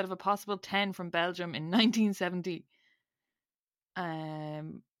 votes out of a possible 10 from Belgium in 1970.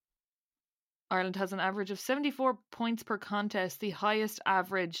 Ireland has an average of 74 points per contest, the highest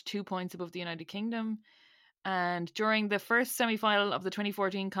average 2 points above the United Kingdom. And during the first semi-final of the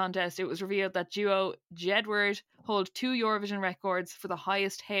 2014 contest, it was revealed that duo Jedward hold 2 Eurovision records for the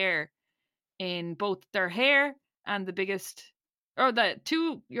highest hair in both their hair and the biggest, or the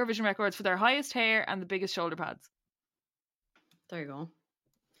 2 Eurovision records for their highest hair and the biggest shoulder pads. There you go.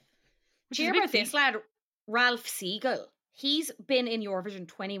 Which Do you hear about this lad, Ralph Siegel? He's been in Eurovision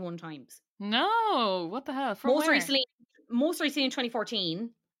 21 times. No, what the hell? From most where? recently in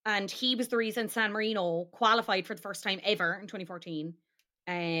 2014. And he was the reason San Marino qualified for the first time ever in 2014.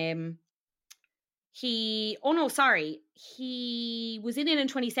 He was in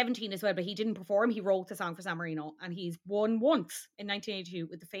 2017 as well, but he didn't perform. He wrote the song for San Marino, and he's won once in 1982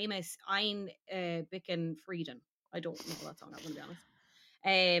 with the famous Ein Bicken Frieden. I don't know that song, I'm going to be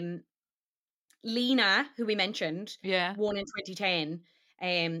honest. Lena, who we mentioned, won in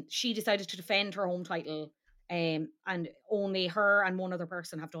 2010. She decided to defend her home title. And only her and one other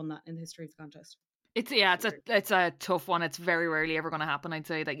person have done that in the history of the contest. It's a tough one. It's very rarely ever going to happen. I'd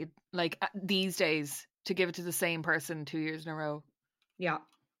say that you like these days to give it to the same person 2 years in a row. Yeah.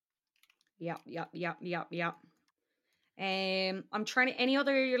 I'm trying to any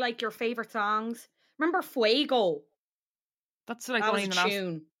other your favorite songs. Remember Fuego? That's like that only was in the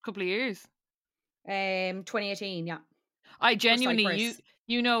tune. last couple of years. 2018, yeah. I genuinely, Cyprus.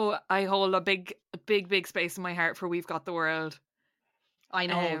 you know, I hold a big space in my heart for We've Got the World. I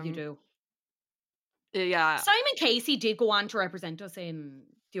know you do. Yeah. Simon Casey did go on to represent us in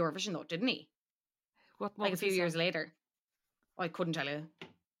the Eurovision, though, didn't he? What Like a was few his years song? later. I couldn't tell you.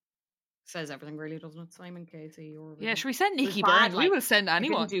 Says everything, really, doesn't it? Simon Casey, Eurovision. Yeah, should we send It was Nikki bad, Byrne? We like, will send it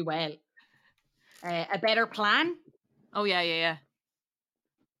anyone. didn't do well. A Better Plan. Oh yeah.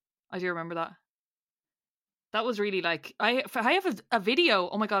 I do remember that. That was really like I have a video.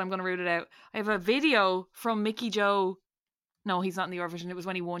 Oh my god, I'm going to root it out. I have a video from Mickey Joe. No, he's not in the Eurovision. It was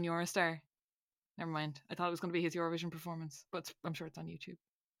when he won Eurostar. Never mind. I thought it was going to be his Eurovision performance, but I'm sure it's on YouTube.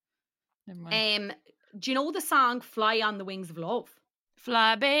 Never mind. Do you know the song "Fly on the Wings of Love"?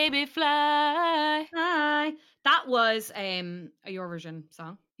 Fly, baby, fly. Hi. That was a Eurovision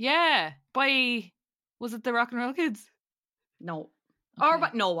song. Yeah, by was it the Rock and Roll Kids? No. Okay. Or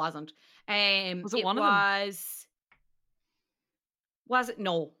but no, it wasn't. Was it one of them? Was it?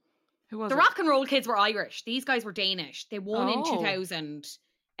 No. Who was The it? Rock and Roll Kids were Irish. These guys were Danish. They won in Oh. 2000.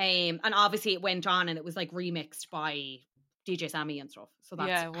 And obviously it went on and it was like remixed by DJ Sammy and stuff. So that's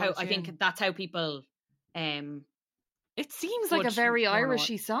Yeah, how well, I think Jim. that's how people It seems like a Would very know it.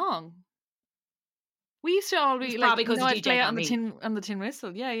 Irishy song. We used to always It's like probably 'cause of I'd DJ play it Sammy. on the tin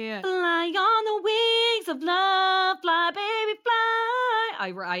whistle. Yeah. Fly on the wings of love, fly baby fly.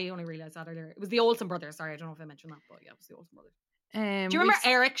 I only realised that earlier. It was the Olsen brothers. Sorry, I don't know if I mentioned that, but yeah, it was the Olsen brothers. Do you remember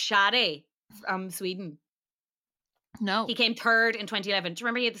Eric Shade from Sweden? No. He came third in 2011. Do you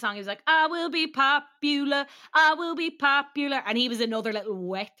remember he had the song? He was like, I will be popular, and he was another little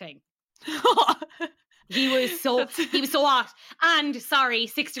wet thing. He was so hot. And sorry,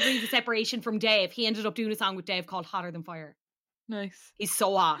 6 degrees of separation from Dave. He ended up doing a song with Dave called Hotter Than Fire. Nice. He's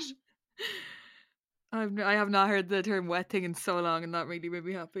so hot. I have not heard the term wet thing in so long, and that really made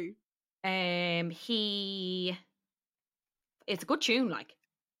me happy. It's a good tune, like.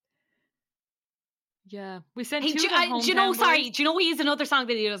 Yeah, we sent Hey, two do of the you know? Hometown Sorry, Boys. do you know he has another song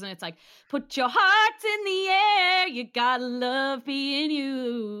that he does, and it's like, put your hearts in the air, you gotta love being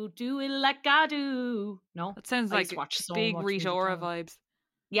you, do it like I do. No, That sounds I like used to watch so big much Rita music Ora channel. vibes.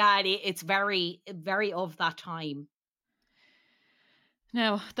 Yeah, it's very, very of that time.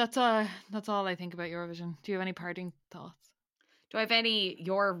 No, that's all I think about Eurovision. Do you have any parting thoughts? Do I have any?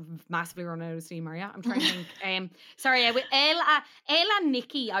 You're massively running out of steam, are you? I'm trying to think. Sorry, with Ella and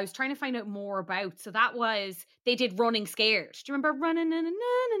Nikki, I was trying to find out more about. So that was, they did Running Scared. Do you remember Running na, na, na,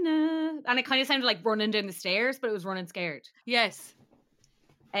 na, na? And it kind of sounded like running down the stairs, but it was Running Scared. Yes.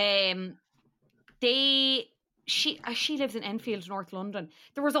 She lives in Enfield, North London.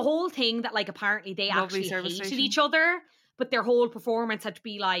 There was a whole thing that, like, apparently they Lovely actually service hated station. each other, but their whole performance had to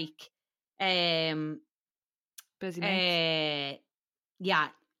be like, Busy mates. yeah,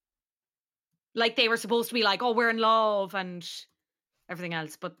 like they were supposed to be like, oh, we're in love and everything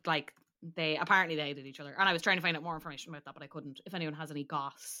else, but like they hated each other. And I was trying to find out more information about that, but I couldn't. If anyone has any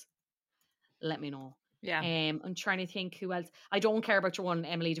goss, let me know. Yeah. I'm trying to think who else. I don't care about your one,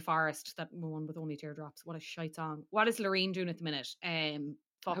 Emily DeForest, that one with Only Teardrops. What a shite song. What is Loreen doing at the minute? I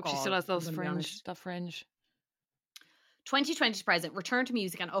Fuck hope she all, still has I'm those gonna be fringe. honest. That fringe. 2020 present, return to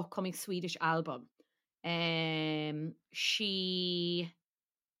music and upcoming Swedish album. She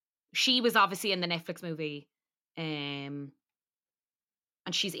was obviously in the Netflix movie, and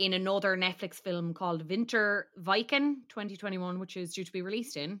she's in another Netflix film called Winter Viking 2021, which is due to be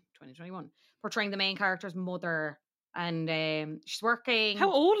released in 2021, portraying the main character's mother. And she's working.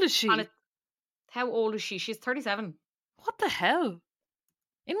 How old is she? How old is she? She's 37. What the hell?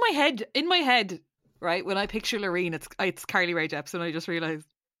 In my head, right? When I picture Loreen, it's Carly Rae Jepsen. I just realised.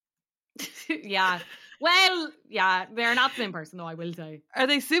 Yeah. Well, yeah, they're not the same person, though, I will say. Are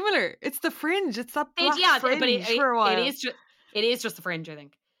they similar? It's the fringe. It's that black fringe but for a while. it is just the fringe, I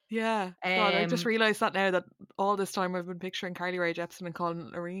think. Yeah. God, I just realised that now, that all this time I've been picturing Carly Rae Jepsen and calling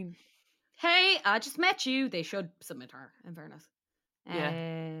it Loreen. Hey, I just met you. They should submit her, in fairness.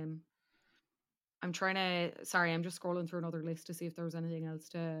 Yeah. I'm just scrolling through another list to see if there was anything else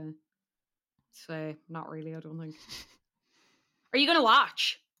to say. Not really, I don't think. Are you going to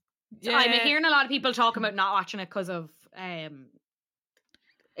watch? Yeah. I'm hearing a lot of people talking about not watching it because of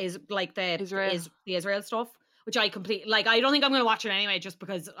is like the Israel stuff, which I completely like. I don't think I'm going to watch it anyway, just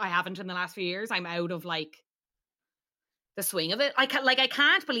because I haven't in the last few years. I'm out of like the swing of it. I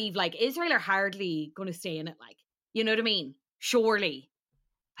can't believe like Israel are hardly going to stay in it. Like, you know what I mean? Surely,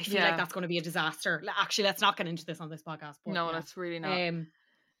 I feel like that's going to be a disaster. Actually, let's not get into this on this podcast. But No, that's really not.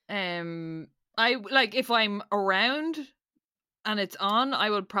 I like, if I'm around and it's on, I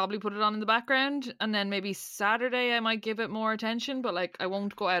would probably put it on in the background, and then maybe Saturday I might give it more attention, but like I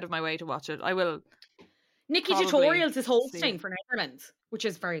won't go out of my way to watch it. I will. Nikki probably Tutorials is see hosting it. for Netherlands, which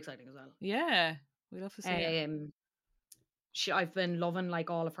is very exciting as well. Yeah, we'd love to see it. I've been loving like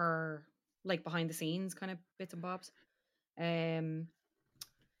all of her like behind the scenes kind of bits and bobs. Yeah,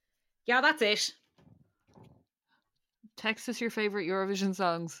 that's it. Text us your favorite Eurovision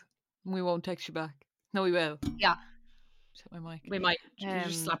songs, and we won't text you back. No, we will. Yeah, Shut my mic. we might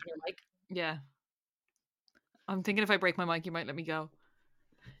just slap your mic. Yeah. I'm thinking if I break my mic, you might let me go.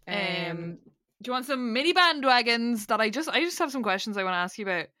 Do you want some mini bandwagons that I just have some questions I want to ask you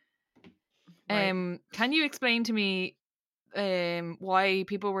about? Right. Can you explain to me why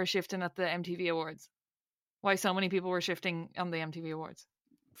people were shifting at the MTV Awards? Why so many people were shifting on the MTV Awards?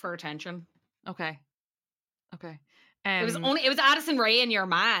 For attention. Okay. It was Addison Rae and your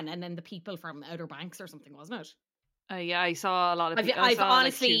man, and then the people from Outer Banks or something, wasn't it? Yeah, I saw a lot of people. I've I saw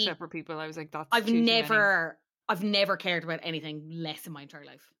honestly, like 2 separate people. I was like, that's I've too many. never cared about anything less in my entire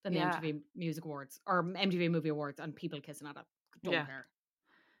life than the Yeah. MTV Music Awards or MTV Movie Awards and people kissing at it. Don't care.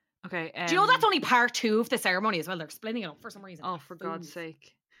 Okay. Do you know that's only part 2 of the ceremony as well? They're splitting it up for some reason. Oh, for God's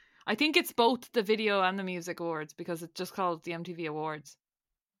sake! I think it's both the video and the music awards because it's just called the MTV Awards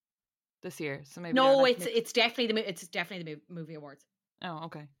this year. So maybe no, it's definitely the movie awards. Oh,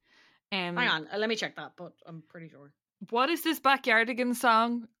 okay. Hang on, let me check that, but I'm pretty sure. What is this Backyardigans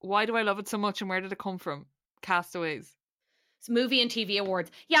song? Why do I love it so much, and where did it come from? Castaways. It's movie and TV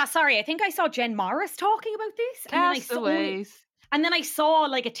awards. Yeah, sorry, I think I saw Jen Morris talking about this. Castaways. And then I saw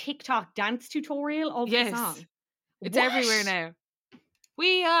like a TikTok dance tutorial of the song. It's everywhere now.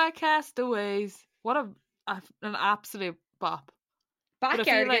 We are castaways. What an absolute bop.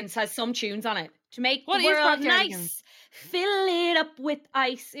 Backyardigans has some tunes on it. To make What the world is nice, fill it up with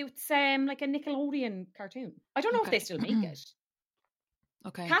ice. It's like a Nickelodeon cartoon. I don't know if they still make it.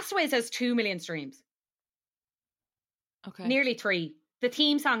 Okay. Castaways has 2 million streams. Okay. Nearly 3. The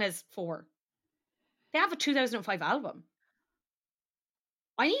theme song is 4. They have a 2005 album.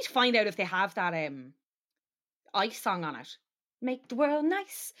 I need to find out if they have that ice song on it. Make the world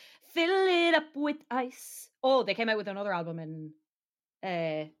nice, fill it up with ice. Oh, they came out with another album in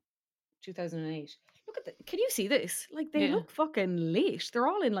 2008. Look at can you see this? Like they look fucking lit. They're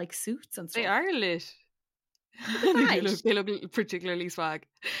all in like suits and stuff. They are lit. They look particularly swag.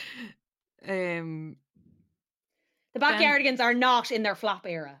 The Backyardigans are not in their flop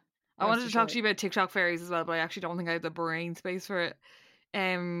era. I wanted to talk to you about TikTok fairies as well, but I actually don't think I have the brain space for it.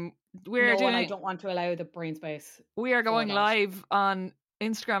 And I don't want to allow the brain space. We are going live on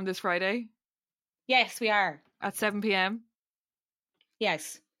Instagram this Friday. Yes, we are. At 7 p.m.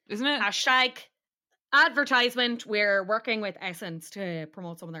 Yes. Isn't it? Hashtag advertisement. We're working with Essence to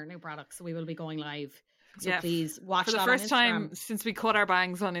promote some of their new products, so we will be going live. So please watch for the that first on time since we cut our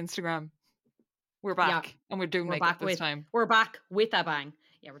bangs on Instagram. We're back and we're doing makeup this time. We're back with a bang.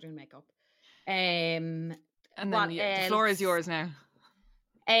 Yeah, we're doing makeup. And then the floor is yours now.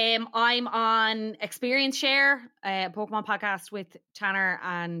 I'm on Experience Share, Pokemon podcast with Tanner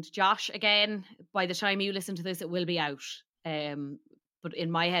and Josh again. By the time you listen to this, it will be out. But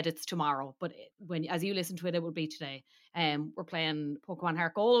in my head, it's tomorrow. But as you listen to it, it will be today. We're playing Pokemon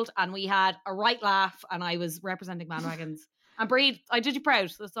Heart Gold, and we had a right laugh, and I was representing bandwagons. And Breed, I did you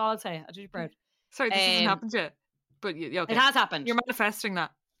proud. That's all I'll say. I did you proud. Sorry, this hasn't happened yet. But okay. It has happened. You're manifesting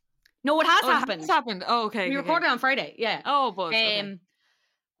that. No, it has happened. It has happened. Oh, okay. We recorded on Friday. Yeah. Oh, but okay.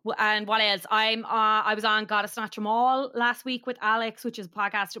 And what else? I was on Gotta Snatch 'Em All last week with Alex, which is a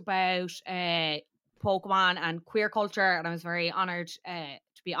podcast about Pokemon and queer culture, and I was very honoured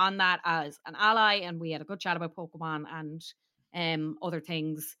to be on that as an ally, and we had a good chat about Pokemon and other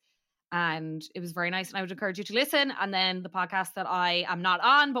things, and it was very nice, and I would encourage you to listen. And then the podcast that I am not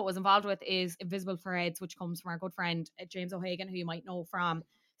on but was involved with is Invisible Threads, which comes from our good friend James O'Hagan, who you might know from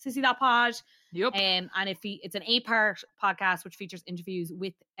Sissy That Pod. Yep. And it's an 8-part podcast which features interviews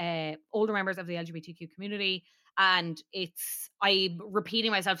with older members of the LGBTQ community. And I'm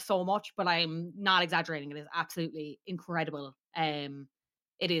repeating myself so much, but I'm not exaggerating. It is absolutely incredible.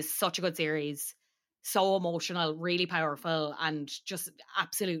 It is such a good series, so emotional, really powerful, and just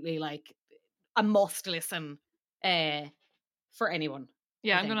absolutely like a must listen for anyone.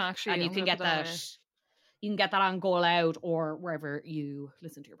 Yeah, I'm gonna actually. And you can get that. You can get that on Go Loud or wherever you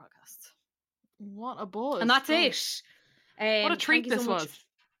listen to your podcasts. What a buzz. And that's it. What a treat this was.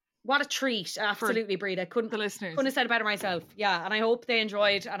 What a treat. Absolutely, Breed. I couldn't have said it better myself. Yeah, and I hope they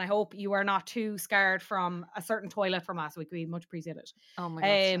enjoyed, and I hope you are not too scared from a certain toilet from last week. We much appreciate it. Oh my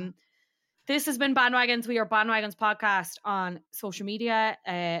God. This has been Bandwagons. We are Bandwagons Podcast on social media.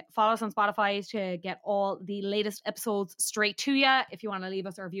 Follow us on Spotify to get all the latest episodes straight to you. If you want to leave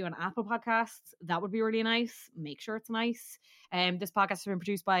us a review on Apple Podcasts, that would be really nice. Make sure it's nice. This podcast has been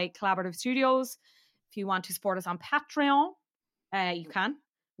produced by Collaborative Studios. If you want to support us on Patreon, you can.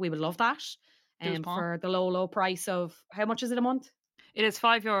 We would love that. For the low price of, how much is it a month? It is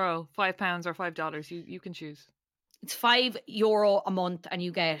 €5, £5 or $5. You can choose. It's €5 a month, and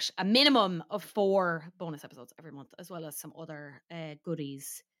you get a minimum of 4 bonus episodes every month, as well as some other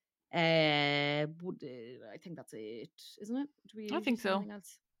goodies. I think that's it, isn't it? I think so. Anything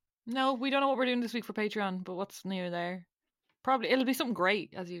else? No, we don't know what we're doing this week for Patreon, but what's near there? Probably it'll be something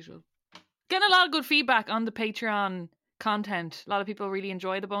great as usual. Getting a lot of good feedback on the Patreon content. A lot of people really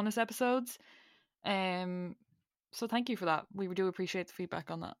enjoy the bonus episodes. So thank you for that. We do appreciate the feedback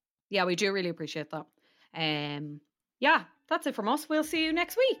on that. Yeah, we do really appreciate that. Yeah, that's it from us. We'll see you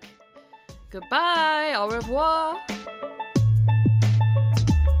next week. Goodbye. Au revoir.